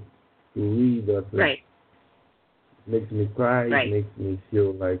to read. Or to, right. It makes me cry. Right. It makes me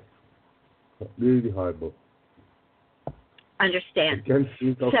feel like really horrible. Understand. I can't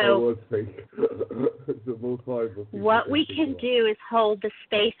think of a word thing. It's the most horrible thing. What we can do is hold the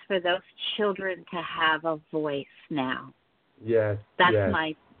space for those children to have a voice now. Yes. That's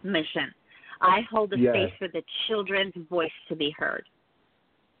my mission. I hold the space for the children's voice to be heard.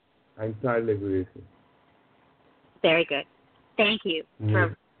 I entirely agree with you. Very good. Thank you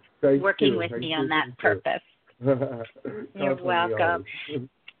for working with me on that purpose. You're welcome.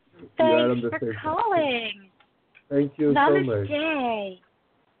 Thanks for calling. Thank you Namaste. so much.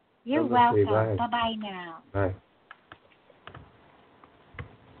 You're Namaste. welcome. Bye. Bye-bye now. Bye.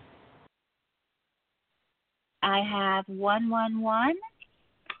 I have 111.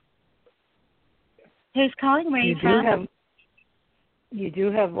 Who's calling? Where are you from? You do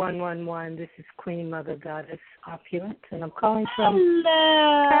have 111. This is Queen Mother Goddess Opulent, and I'm calling from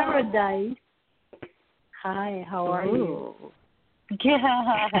Paradise. Hi, how are you? Good.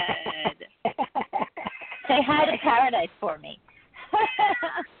 Say hi to Paradise for me.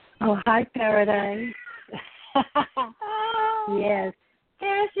 Oh, hi, Paradise. Yes.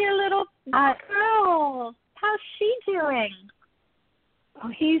 There's your little girl. How's she doing? Oh,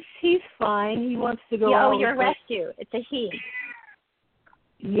 he's fine. He wants to go out. Oh, your rescue. It's a he.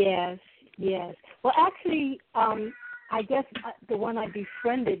 Yes. Well, actually, I guess the one I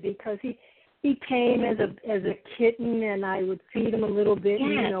befriended, because he came as a kitten, and I would feed him a little bit.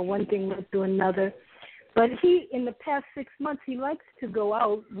 Yes. And, one thing led to another. But he, in the past 6 months, he likes to go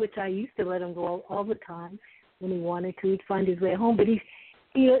out, which I used to let him go out all the time when he wanted to. He'd find his way home. But he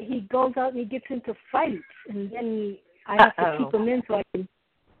goes out and he gets into fights, and then I have to keep him in so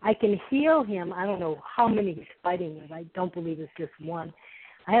I can heal him. I don't know how many he's fighting with. I don't believe it's just one.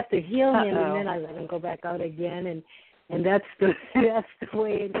 I have to heal him, and then I let him go back out again, and that's the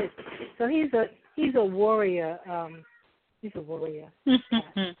way it is. So he's a warrior. He's a warrior.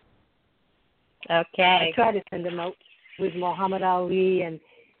 Okay. I try to send him out with Muhammad Ali and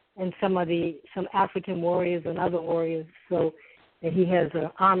some African warriors and other warriors, so that he has an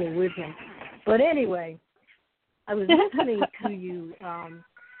army with him. But anyway, I was listening to you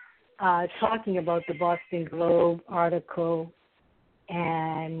talking about the Boston Globe article,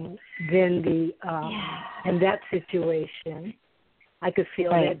 and then and that situation. I could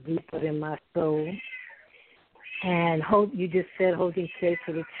feel that deep within my soul. And you just said holding space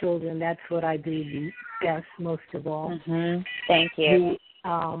for the children. That's what I do best, most of all. Mm-hmm. Thank you.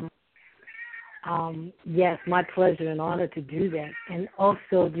 Yes, my pleasure and honor to do that. And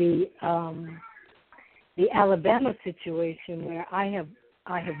also the Alabama situation, where I have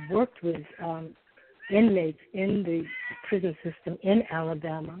worked with inmates in the prison system in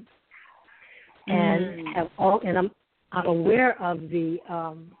Alabama, and I'm aware of the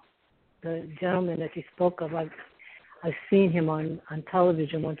gentleman that you spoke of. I've seen him on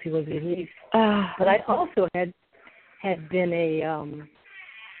television once he was released. But I also had been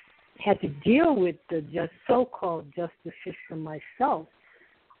had to deal with the so-called justice system myself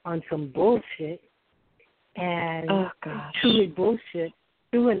on some bullshit, and truly bullshit,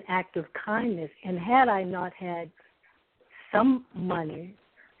 through an act of kindness. And had I not had some money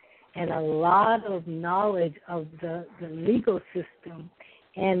and a lot of knowledge of the legal system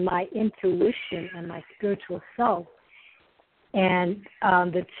and my intuition and my spiritual self. And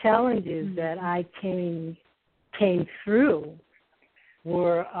the challenges that I came through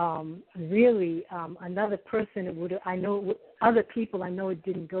were really another person. Other people, I know it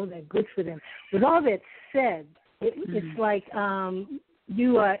didn't go that good for them. With all that said, it's like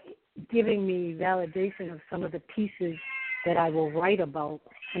you are giving me validation of some of the pieces that I will write about,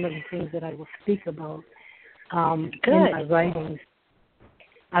 some of the things that I will speak about in my writings.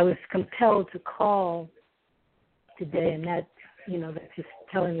 I was compelled to call today, and that's just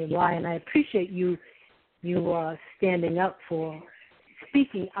telling me why. And I appreciate you standing up for,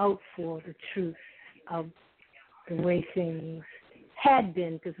 speaking out for the truth of the way things had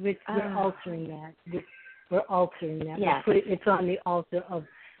been, because we're altering that. We're altering that. Yes. It's on the altar of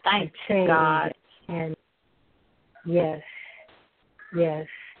change. God. And yes.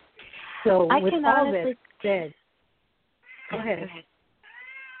 So I with can all honestly... that said, go ahead.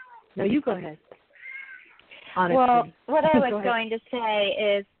 No, you go ahead. Honestly. Well, what I was going to say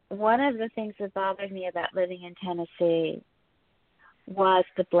is one of the things that bothered me about living in Tennessee was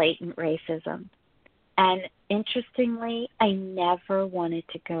the blatant racism. And interestingly, I never wanted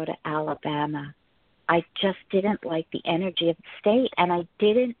to go to Alabama. I just didn't like the energy of the state, and I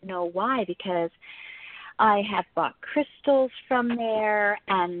didn't know why, because I have bought crystals from there,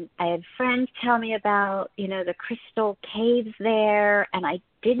 and I had friends tell me about, the crystal caves there, and I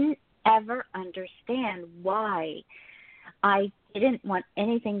didn't ever understand why I didn't want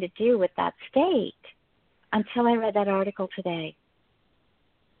anything to do with that state until I read that article today.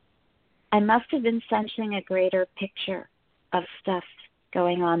 I must have been sensing a greater picture of stuff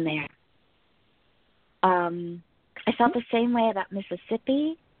going on there. I felt the same way about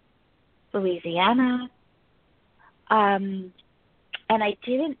Mississippi, Louisiana, and I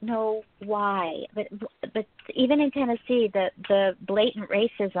didn't know why. But even in Tennessee, the blatant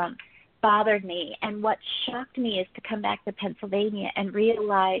racism bothered me. And what shocked me is to come back to Pennsylvania and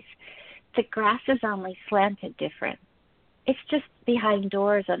realize the grass is only slanted different. It's just behind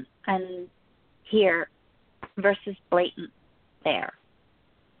doors and here versus blatant there.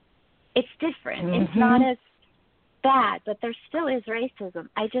 It's different. Mm-hmm. It's not as bad, but there still is racism.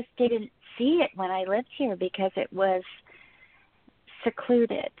 I just didn't see it when I lived here because it was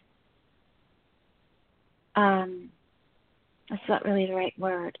secluded. That's not really the right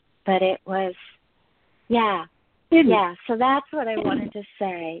word, but it was, yeah. So that's what I wanted to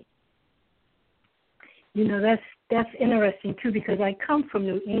say. That's interesting too, because I come from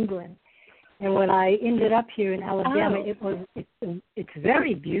New England, and when I ended up here in Alabama, it's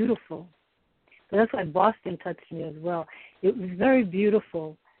very beautiful. So that's why Boston touched me as well. It was very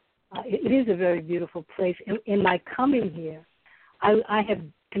beautiful. It is a very beautiful place. In my coming here, I have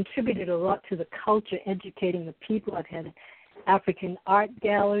contributed a lot to the culture, educating the people. I've had an African art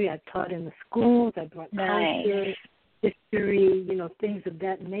gallery. I taught in the schools. I brought culture, history, things of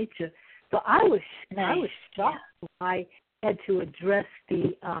that nature. So I was shocked when I had to address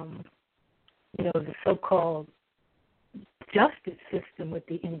the the so-called justice system with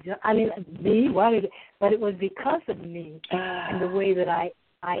the but it was because of me and the way that I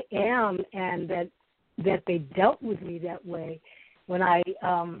am, and that they dealt with me that way. When I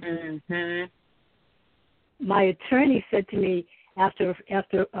my attorney said to me after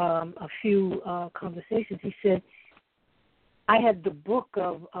a few conversations, he said, I had the book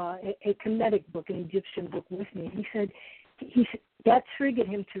of a Kemetic book, an Egyptian book with me. He said that triggered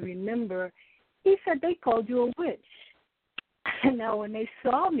him to remember. He said they called you a witch. And now when they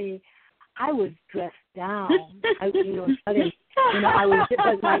saw me, I was dressed down. I was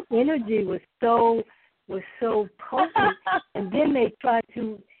because my energy was so potent. And then they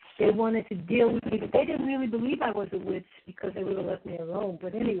wanted to deal with me, but they didn't really believe I was a witch because they would have left me alone.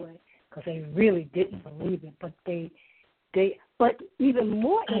 But anyway, because they really didn't believe it, but even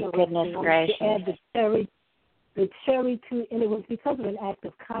more interesting was to add the cherry to, and it was because of an act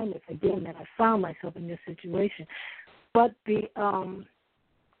of kindness again that I found myself in this situation. But the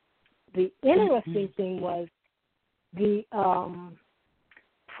interesting thing was the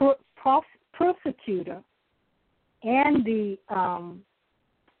persecutor and the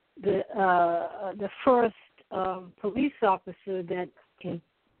first police officer that can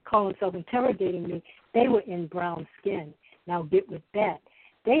call himself interrogating me, they were in brown skin. Now get with that.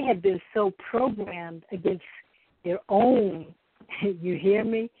 They had been so programmed against their own. You hear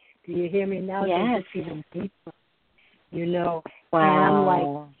me? Do you hear me now? Yes. It's even deeper. Wow. And I'm like,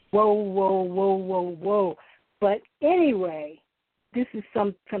 whoa. But anyway, this is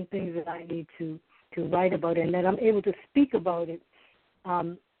some things that I need to write about, and that I'm able to speak about it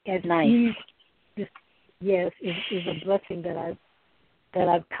as nice. ease, is a blessing that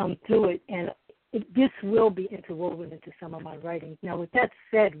I've come through it, and this will be interwoven into some of my writings. Now, with that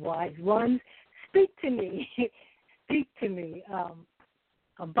said, wise ones, speak to me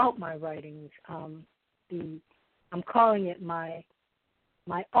about my writings. I'm calling it my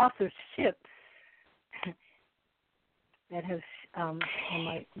authorship that has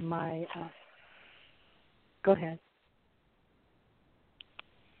my go ahead.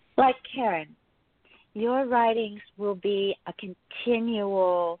 Like Karen, your writings will be a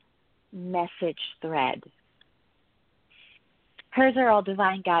continual message thread. Hers are all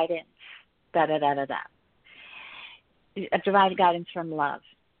divine guidance, a divine guidance from love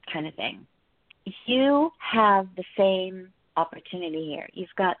kind of thing. You have the same opportunity here.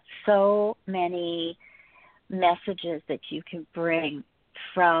 You've got so many messages that you can bring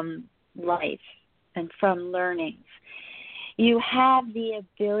from life and from learnings. You have the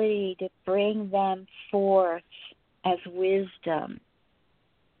ability to bring them forth as wisdom,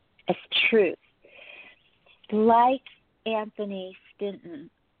 as truth. Like Anthony Stinson,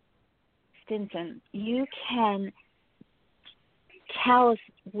 you can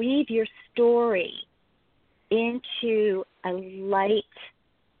weave your story into a light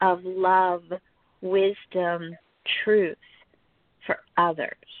of love, wisdom, truth for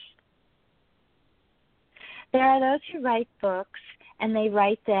others. There are those who write books, and they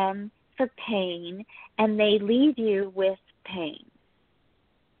write them for pain, and they leave you with pain.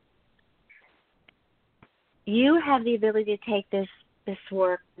 You have the ability to take this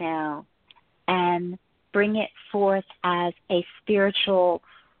work now and bring it forth as a spiritual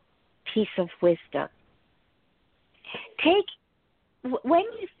piece of wisdom. When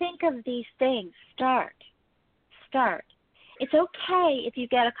you think of these things, start. It's okay if you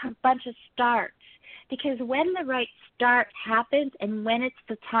get a bunch of starts, because when the right start happens and when it's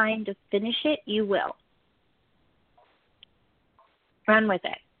the time to finish it, you will. Run with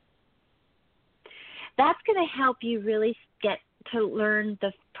it. That's going to help you really get to learn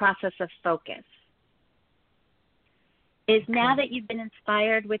the process of focus. Is now that you've been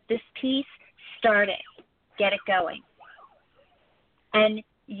inspired with this piece, start it. Get it going. And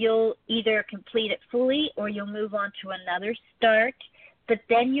you'll either complete it fully or you'll move on to another start, but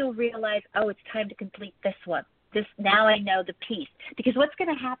then you'll realize, oh, it's time to complete this one. Now I know the piece. Because what's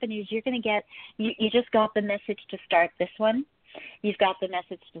going to happen is you're going to get, you just got the message to start this one. You've got the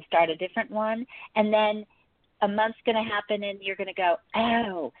message to start a different one. And then a month's going to happen and you're going to go,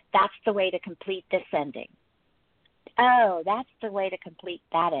 oh, that's the way to complete this ending. Oh, that's the way to complete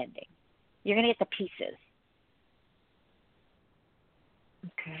that ending. You're going to get the pieces.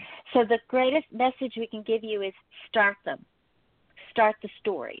 Okay. So the greatest message we can give you is start them. Start the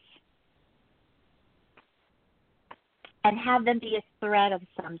stories. And have them be a thread of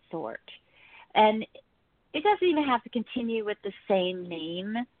some sort. And it doesn't even have to continue with the same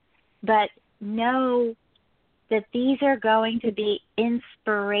name, but know that these are going to be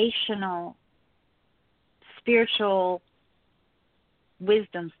inspirational, spiritual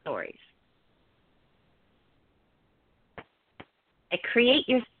wisdom stories. And create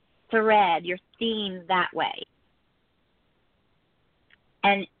your thread, your theme that way.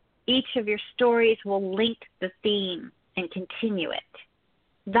 And each of your stories will link the theme and continue it.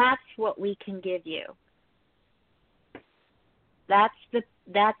 That's what we can give you. That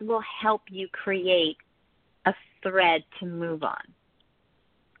will help you create a thread to move on.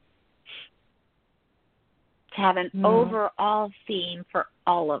 To have an overall theme for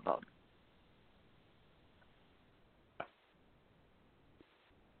all of them.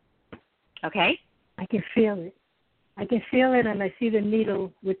 Okay? I can feel it. And I see the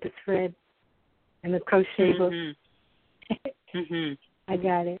needle with the thread and the crochet hook. Mm-hmm. I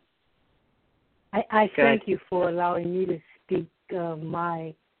got it. I thank you for allowing me to speak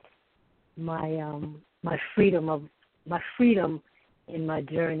my freedom in my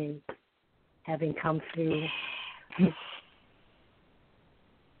journey, having come through. It's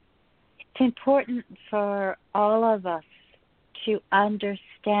important for all of us to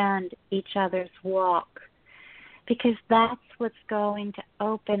understand each other's walk, because that's what's going to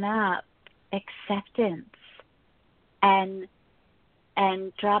open up acceptance and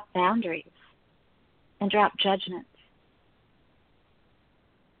drop boundaries and drop judgments.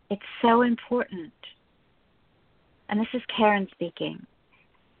 It's so important. And this is Karen speaking.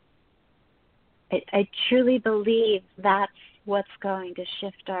 I truly believe that's what's going to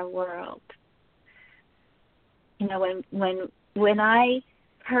shift our world. You know, when I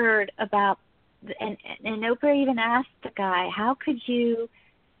heard about, and Oprah even asked the guy, how could you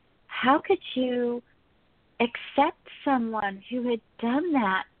accept someone who had done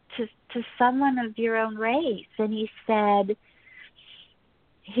that to someone of your own race, and he said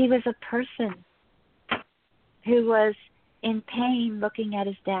he was a person who was in pain looking at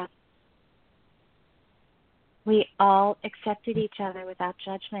his death. We all accepted each other without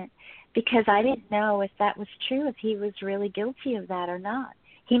judgment, because I didn't know if that was true, if he was really guilty of that or not.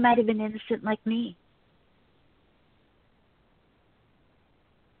 He might have been innocent like me.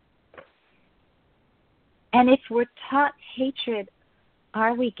 And if we're taught hatred,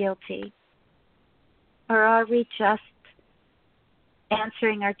 are we guilty? Or are we just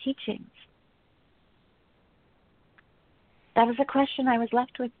answering our teachings? That was a question I was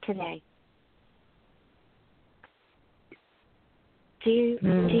left with today. Do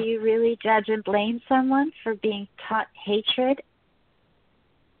you really judge and blame someone for being taught hatred?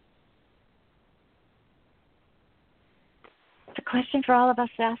 It's a question for all of us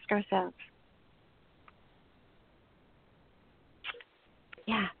to ask ourselves.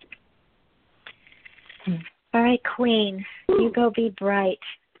 Yeah. All right, Queen, you go be bright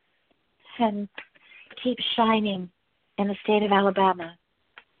and keep shining in the state of Alabama.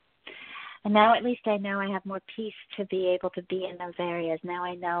 And now at least I know I have more peace to be able to be in those areas. Now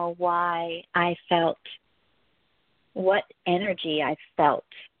I know why I felt, what energy I felt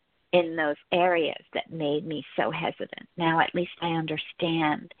in those areas that made me so hesitant. Now at least I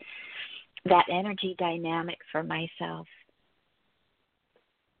understand that energy dynamic for myself.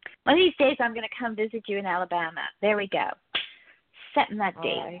 One of these days I'm going to come visit you in Alabama. There we go. Setting that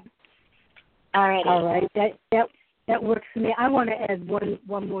date. All right. All right. That works for me. I want to add one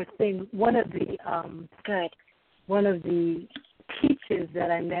more thing. One of the teachers that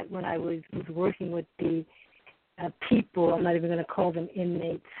I met when I was working with the people, I'm not even going to call them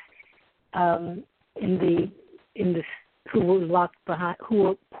inmates, who were locked behind,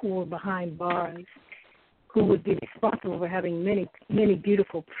 who were behind bars, who would be responsible for having many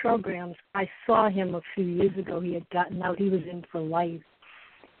beautiful programs. I saw him a few years ago. He had gotten out. He was in for life.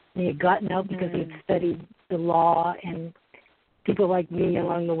 And he had gotten out because he had studied the law, and people like me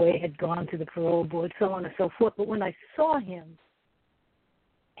along the way had gone to the parole board, so on and so forth. But when I saw him,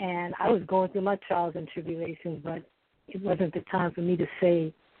 and I was going through my trials and tribulations, but it wasn't the time for me to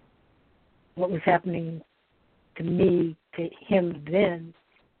say what was happening to me, to him then.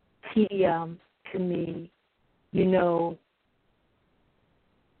 He, to me,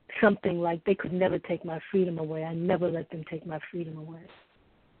 something like, they could never take my freedom away. I never let them take my freedom away.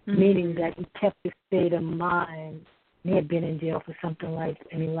 Meaning that he kept his state of mind. He had been in jail for something like,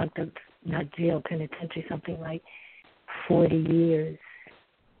 not jail, penitentiary, something like 40 years.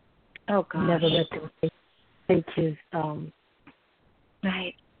 Oh, gosh. Never let them take his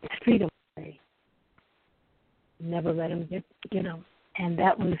his freedom away. Never let him get, and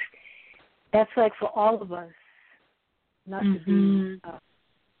that's like for all of us, not to be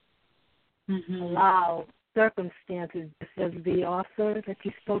allow circumstances, just as the author that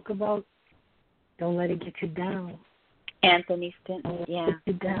you spoke about, don't let it get you down. Anthony Stinton, Get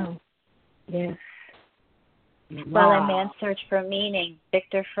you down. Yes. Well, in Man's Search for Meaning,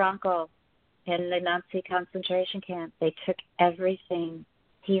 Viktor Frankl, in the Nazi concentration camp, they took everything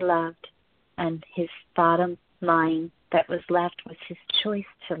he loved, and his bottom line that was left was his choice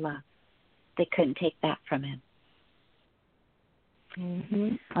to love. They couldn't take that from him.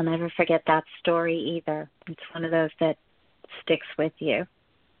 I'll never forget that story either. It's one of those that sticks with you.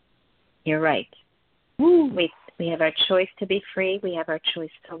 You're right. We have our choice to be free. We have our choice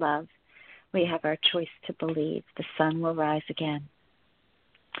to love. We have our choice to believe the sun will rise again.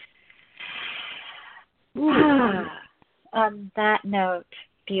 On that note,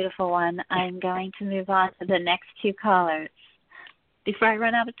 beautiful one, I'm going to move on to the next two callers before I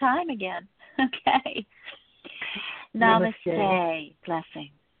run out of time again. Okay. Namaste. Blessing.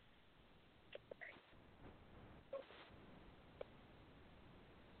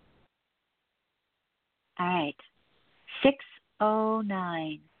 All right.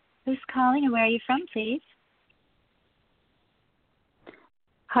 609. Who's calling and where are you from, please?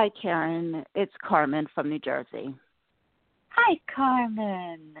 Hi, Karen. It's Carmen from New Jersey. Hi,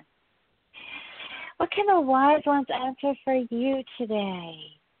 Carmen. What can the wise ones answer for you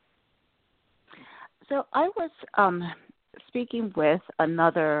today? So I was speaking with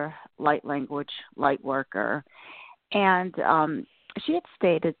another light language light worker, and she had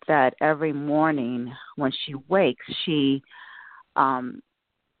stated that every morning when she wakes, she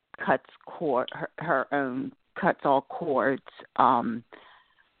cuts all cords,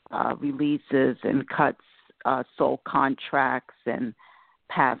 releases and cuts soul contracts and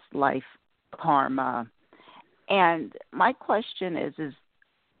past life karma. And my question is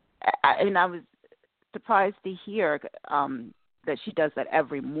I was surprised to hear that she does that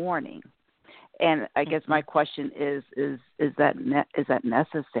every morning. And I guess my question is that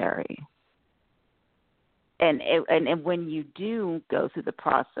necessary? And when you do go through the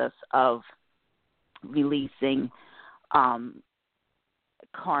process of releasing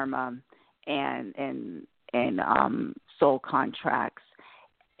karma and soul contracts,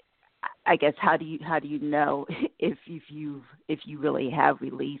 I guess how do you know if you really have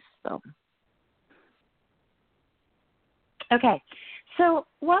released them? Okay, so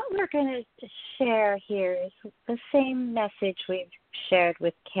what we're going to share here is the same message we've shared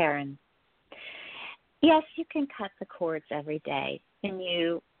with Karen. Yes, you can cut the cords every day and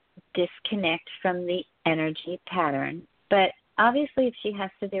you disconnect from the energy pattern, but obviously if she has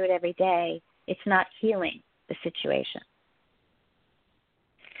to do it every day, it's not healing the situation.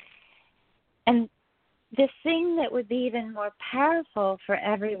 And the thing that would be even more powerful for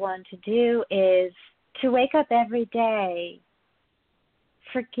everyone to do is to wake up every day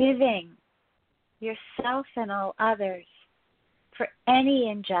forgiving yourself and all others for any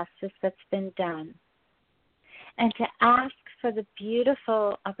injustice that's been done, and to ask for the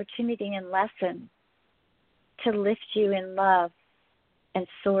beautiful opportunity and lesson to lift you in love and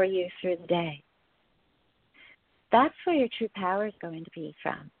soar you through the day. That's where your true power is going to be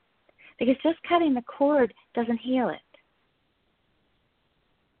from. Because just cutting the cord doesn't heal it.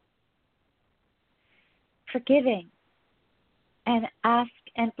 Forgiving and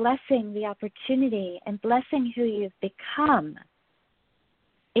blessing the opportunity and blessing who you've become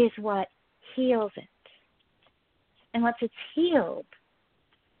is what heals it. And once it's healed,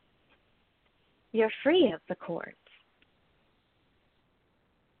 you're free of the cords.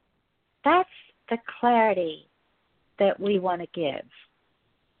 That's the clarity that we want to give.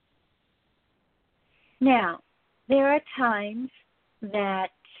 Now, there are times that,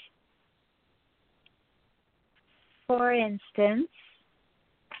 for instance,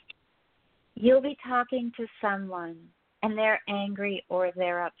 you'll be talking to someone and they're angry or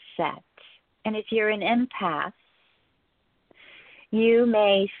they're upset. And if you're an empath, you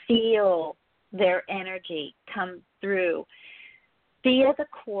may feel their energy come through via the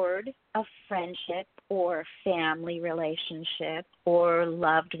cord of friendship or family relationship or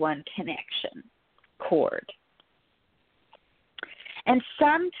loved one connection cord. And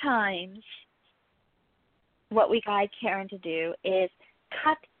sometimes what we guide Karen to do is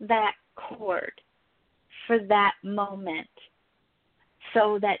cut that cord for that moment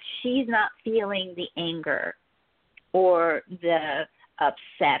so that she's not feeling the anger or the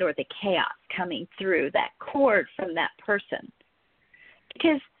upset or the chaos coming through that cord from that person.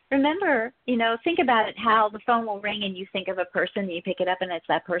 Because remember, think about it, how the phone will ring and you think of a person, and you pick it up and it's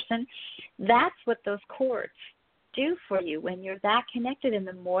that person. That's what those cords do for you when you're that connected. And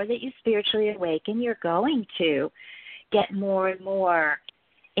the more that you spiritually awaken, you're going to get more and more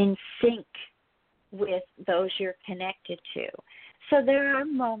in sync with those you're connected to. So there are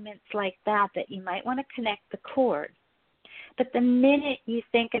moments like that you might want to connect the cord. But the minute you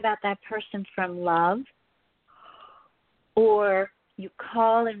think about that person from love, or you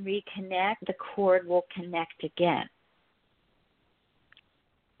call and reconnect, the cord will connect again.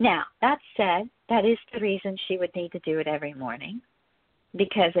 Now, that said, that is the reason she would need to do it every morning,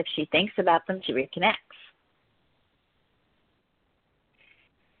 because if she thinks about them, she reconnects.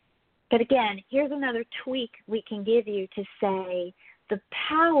 But again, here's another tweak we can give you to say the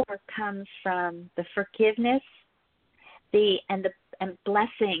power comes from the forgiveness and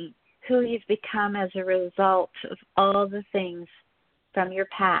blessing who you've become as a result of all the things from your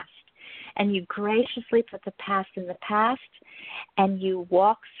past. And you graciously put the past in the past, and you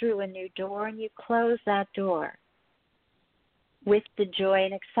walk through a new door and you close that door with the joy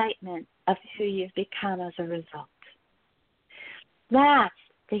and excitement of who you've become as a result. That's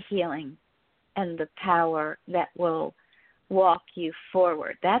the healing and the power that will walk you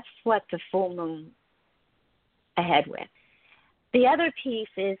forward. That's what the full moon ahead with. The other piece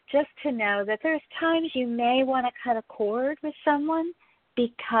is just to know that there's times you may want to cut a cord with someone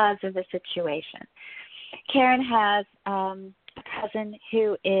because of the situation. Karen has a cousin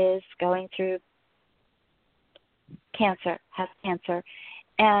who is going through has cancer,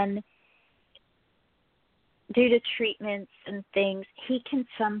 and due to treatments and things, he can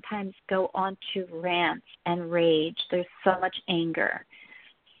sometimes go on to rants and rage. There's so much anger.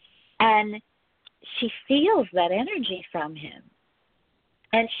 And she feels that energy from him.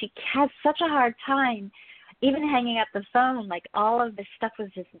 And she has such a hard time even hanging up the phone, like all of this stuff was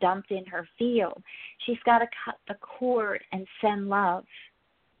just dumped in her field. She's got to cut the cord and send love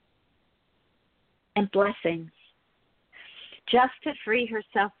and blessings just to free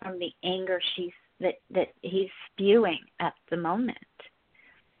herself from the anger she's that he's spewing at the moment.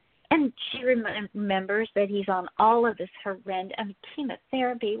 And she remembers that he's on all of this horrendous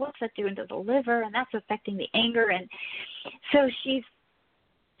chemotherapy. What's that doing to the liver? And that's affecting the anger. And so she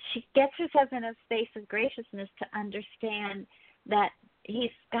gets herself in a space of graciousness to understand that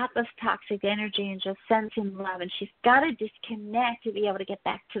he's got this toxic energy and just sends him love. And she's got to disconnect to be able to get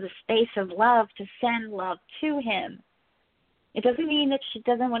back to the space of love, to send love to him. It doesn't mean that she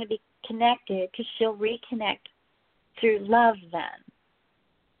doesn't want to be connected, because she'll reconnect through love then.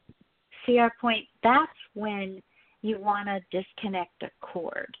 See our point? That's when you want to disconnect a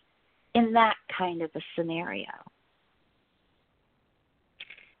cord in that kind of a scenario.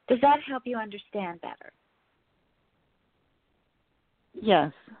 Does that help you understand better?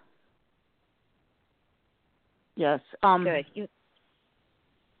 Yes. Yes. Good.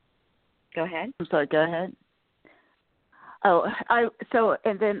 Go ahead. I'm sorry. Go ahead.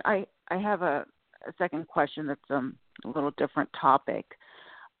 And then I have a second question that's a little different topic.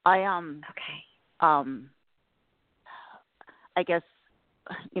 I guess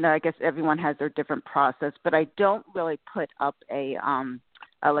everyone has their different process, but I don't really put up a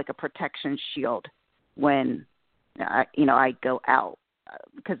protection shield when I go out,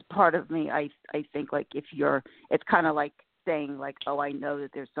 because part of me I think like it's kind of like saying like, oh, I know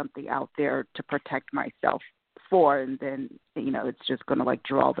that there's something out there to protect myself for, and then it's just going to like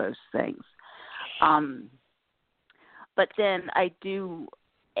draw those things. But then I do.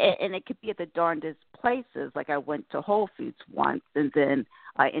 And it could be at the darndest places. Like I went to Whole Foods once, and then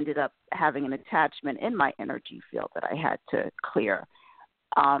I ended up having an attachment in my energy field that I had to clear.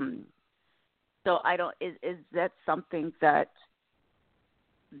 So I don't. Is that something that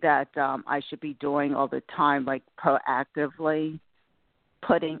I should be doing all the time, like proactively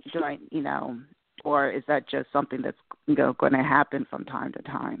or is that just something that's going to happen from time to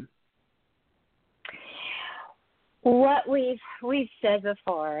time? What we've said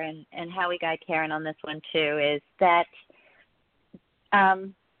before, and how we got Karen on this one too, is that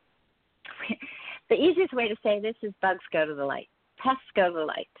the easiest way to say this is bugs go to the light, pests go to the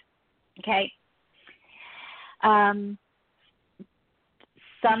light. Okay.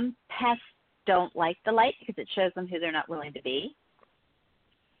 Some pests don't like the light because it shows them who they're not willing to be,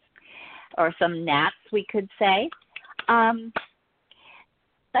 or some gnats, we could say.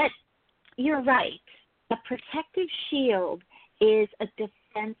 But you're right. A protective shield is a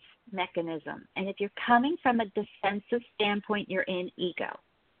defense mechanism. And if you're coming from a defensive standpoint, you're in ego.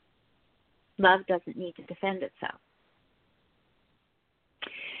 Love doesn't need to defend itself.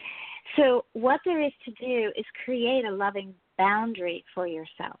 So what there is to do is create a loving boundary for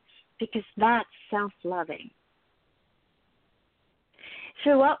yourself, because that's self-loving.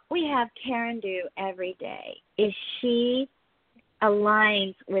 So what we have Karen do every day is she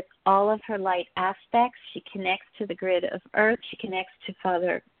aligns with all of her light aspects. She connects to the grid of earth. She connects to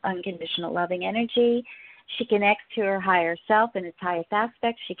Father unconditional loving energy. She connects to her higher self in its highest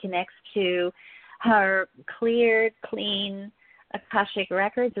aspect. She connects to her cleared, clean Akashic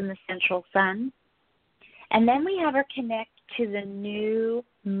records in the central sun. And then we have her connect to the new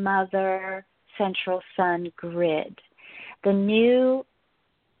Mother Central Sun grid.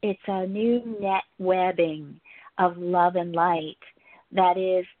 It's a new net webbing of love and light that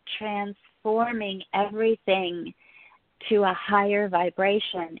is transforming everything to a higher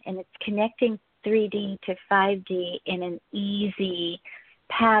vibration, and it's connecting 3D to 5D in an easy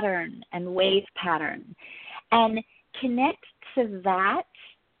pattern and wave pattern. And connect to that,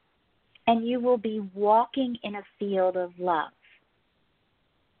 and you will be walking in a field of love.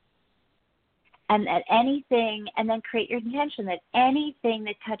 And that anything, and then create your intention that anything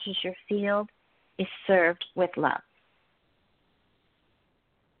that touches your field is served with love.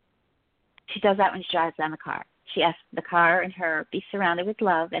 She does that when she drives down the car. She asks the car and her be surrounded with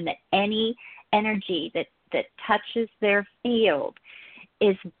love, and that any energy that touches their field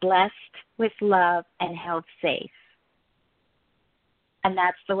is blessed with love and held safe. And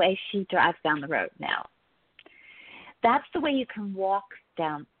that's the way she drives down the road now. That's the way you can walk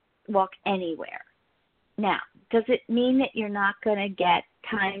anywhere. Now, does it mean that you're not going to get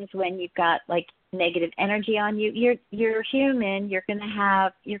times when you've got like negative energy on you? You're human. You're going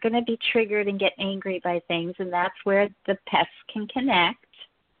to be triggered and get angry by things, and that's where the pests can connect.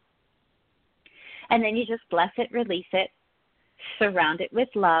 And then you just bless it, release it, surround it with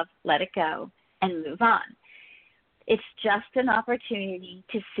love, let it go, and move on. It's just an opportunity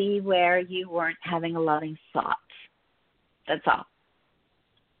to see where you weren't having a loving thought. That's all.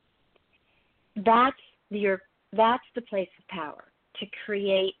 That's the place of power, to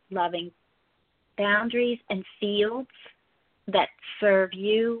create loving boundaries and fields that serve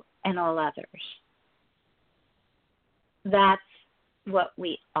you and all others. that's what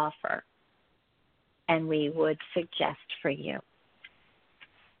we offer and we would suggest for you.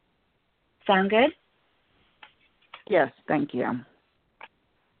 Sound good? Yes, thank you.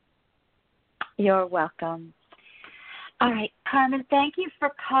 You're welcome. All right, Carmen, thank you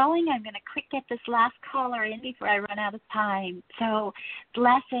for calling. I'm going to quick get this last caller in before I run out of time. So,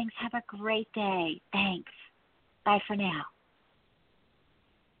 blessings. Have a great day. Thanks. Bye for now.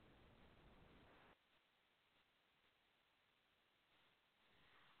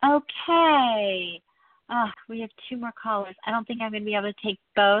 Okay. We have two more callers. I don't think I'm going to be able to take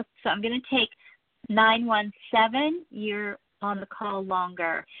both, so I'm going to take 917. You're on the call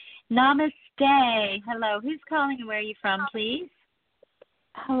longer. Namaste. Hello. Who's calling and where are you from, please?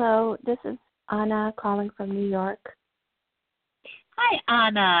 Hello. This is Anna calling from New York. Hi,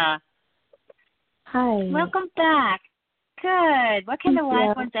 Anna. Hi. Welcome back. Good. What can the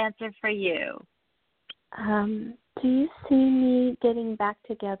wise ones answer for you? Do you see me getting back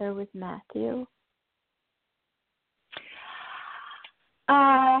together with Matthew?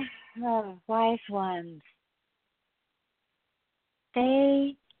 Wise ones.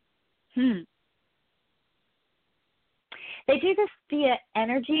 They do this via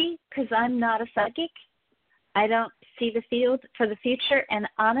energy because I'm not a psychic. I don't see the field for the future, and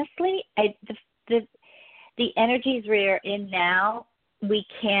honestly, the energies we're in now, we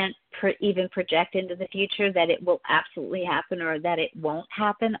can't even project into the future that it will absolutely happen or that it won't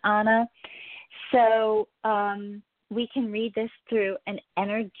happen, Anna. So we can read this through an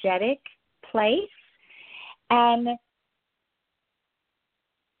energetic place. And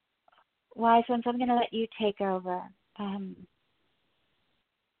wise ones, I'm going to let you take over.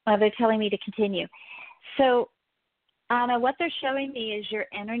 They're telling me to continue. So, Anna, what they're showing me is your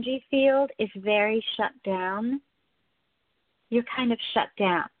energy field is very shut down. You're kind of shut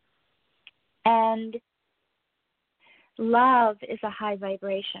down. And love is a high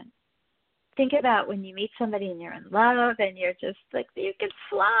vibration. Think about when you meet somebody and you're in love and you're just like, you can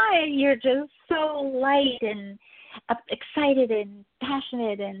fly. You're just so light and excited and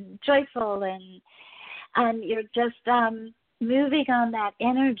passionate and joyful and you're just moving on that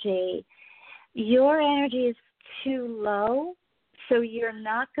energy. Your energy is too low, so you're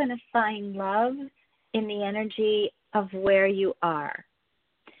not going to find love in the energy of where you are.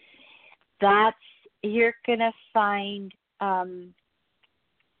 You're going to find,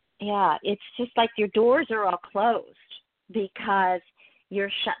 it's just like your doors are all closed because you're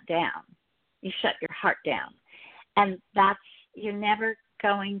shut down. You shut your heart down. And you're never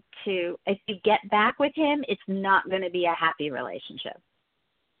going to, if you get back with him, it's not going to be a happy relationship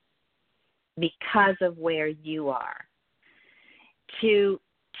because of where you are. To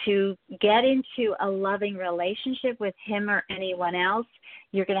get into a loving relationship with him or anyone else,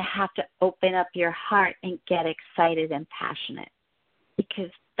 you're going to have to open up your heart and get excited and passionate, because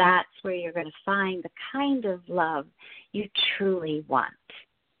that's where you're going to find the kind of love you truly want.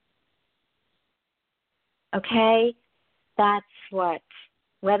 Okay? That's what,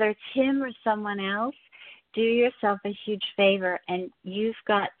 whether it's him or someone else, do yourself a huge favor, and you've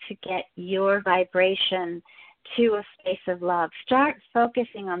got to get your vibration to a space of love. Start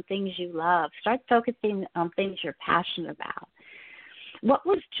focusing on things you love. Start focusing on things you're passionate about. What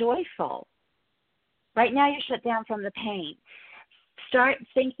was joyful? Right now you're shut down from the pain. Start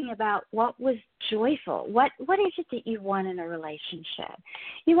thinking about what was joyful. What is it that you want in a relationship?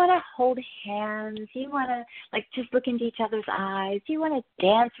 You want to hold hands. You want to just look into each other's eyes. Do you want to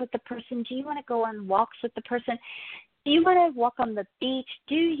dance with the person? Do you want to go on walks with the person? Do you want to walk on the beach?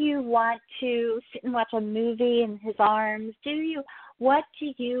 Do you want to sit and watch a movie in his arms? What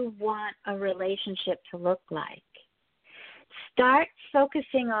do you want a relationship to look like? Start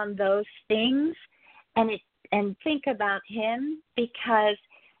focusing on those things and think about him, because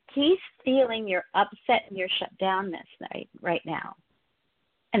he's feeling your upset and your shut downness right now.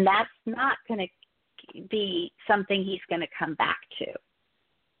 And that's not going to be something he's going to come back to.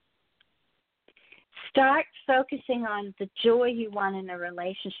 Start focusing on the joy you want in a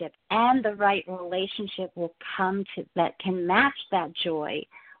relationship, and the right relationship will come to that can match that joy,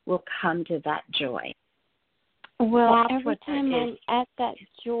 will come to that joy. Well, every time I'm at that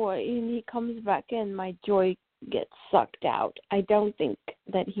joy and he comes back in, my joy gets sucked out. I don't think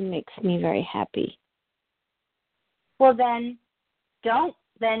that he makes me very happy. Well, then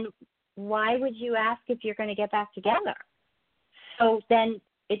why would you ask if you're going to get back together? So then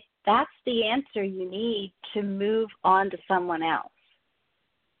that's the answer you need to move on to someone else.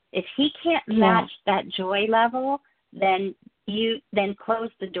 If he can't match that joy level, then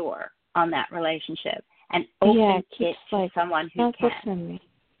close the door on that relationship and open it to someone who can.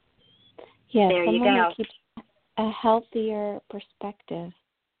 Yeah, there you go. Keeps a healthier perspective.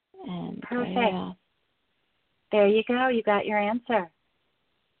 And perfect. Yeah. There you go. You got your answer.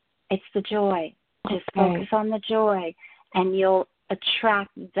 It's the joy. Just focus on the joy, and you'll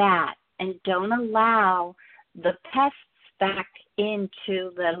attract that. And don't allow the pests back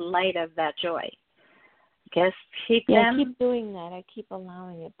into the light of that joy. Just keep them. I keep doing that. I keep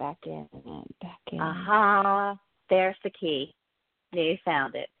allowing it back in and back in. Aha. There's the key. You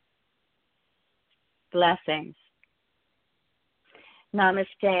found it. Blessings.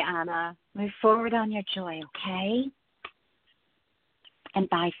 Namaste, Anna. Move forward on your joy, okay? And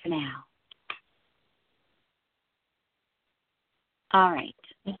bye for now. All right.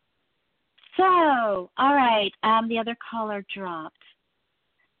 So, the other caller dropped.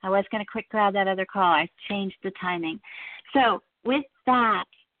 I was going to quick grab that other call. I changed the timing. So, with that,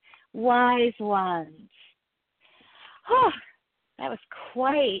 wise ones. That was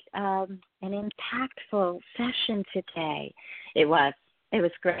quite an impactful session today. It was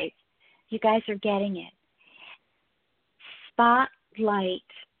great. You guys are getting it. Spotlight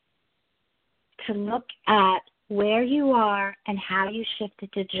to look at where you are and how you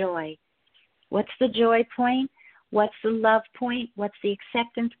shifted to joy. What's the joy point? What's the love point? What's the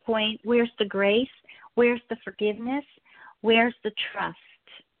acceptance point? Where's the grace? Where's the forgiveness? Where's the trust?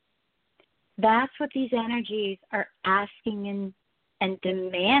 That's what these energies are asking and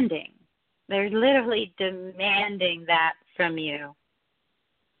demanding. They're literally demanding that from you.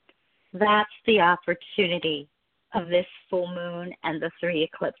 That's the opportunity of this full moon and the 3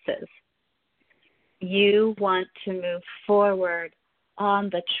 eclipses. You want to move forward on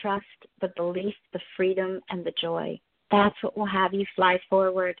the trust, the belief, the freedom, and the joy. That's what will have you fly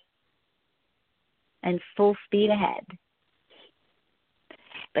forward and full speed ahead.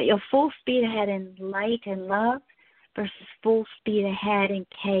 But you'll full speed ahead in light and love versus full speed ahead in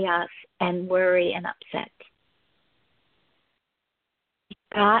chaos and worry and upset.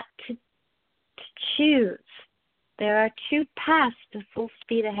 You've got to choose. There are 2 paths to full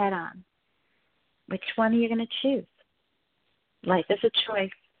speed ahead on. Which one are you going to choose? Life is a choice.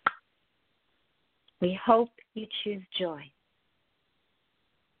 We hope you choose joy.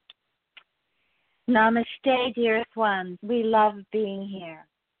 Namaste, dearest ones. We love being here.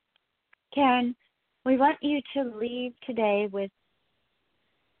 Karen, we want you to leave today with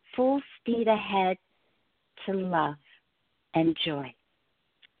full speed ahead to love and joy.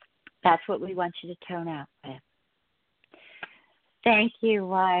 That's what we want you to tone out with. Thank you,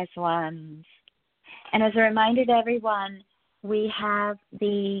 wise ones. And as a reminder to everyone, we have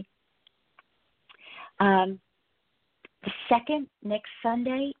the second, next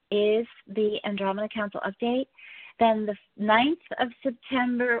Sunday, is the Andromeda Council update. Then the 9th of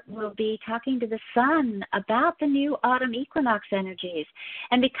September, we'll be talking to the sun about the new autumn equinox energies.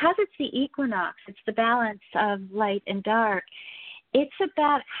 And because it's the equinox, it's the balance of light and dark, it's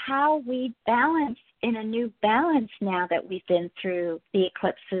about how we balance in a new balance now that we've been through the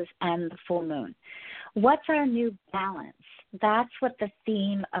eclipses and the full moon. What's our new balance? That's what the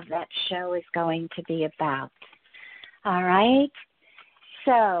theme of that show is going to be about. All right?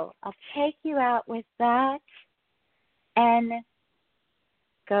 So I'll take you out with that and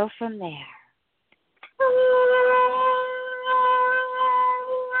go from there.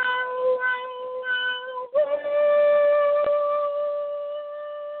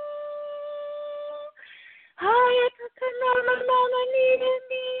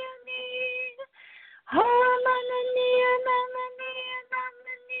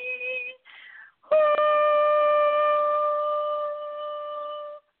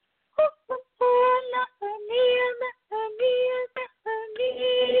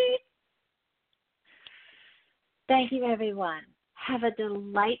 Thank you, everyone. Have a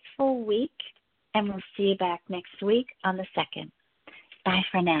delightful week, and we'll see you back next week on the 2nd. Bye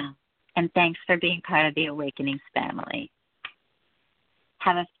for now, and thanks for being part of the Awakenings family.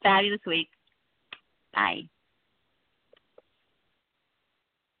 Have a fabulous week. Bye.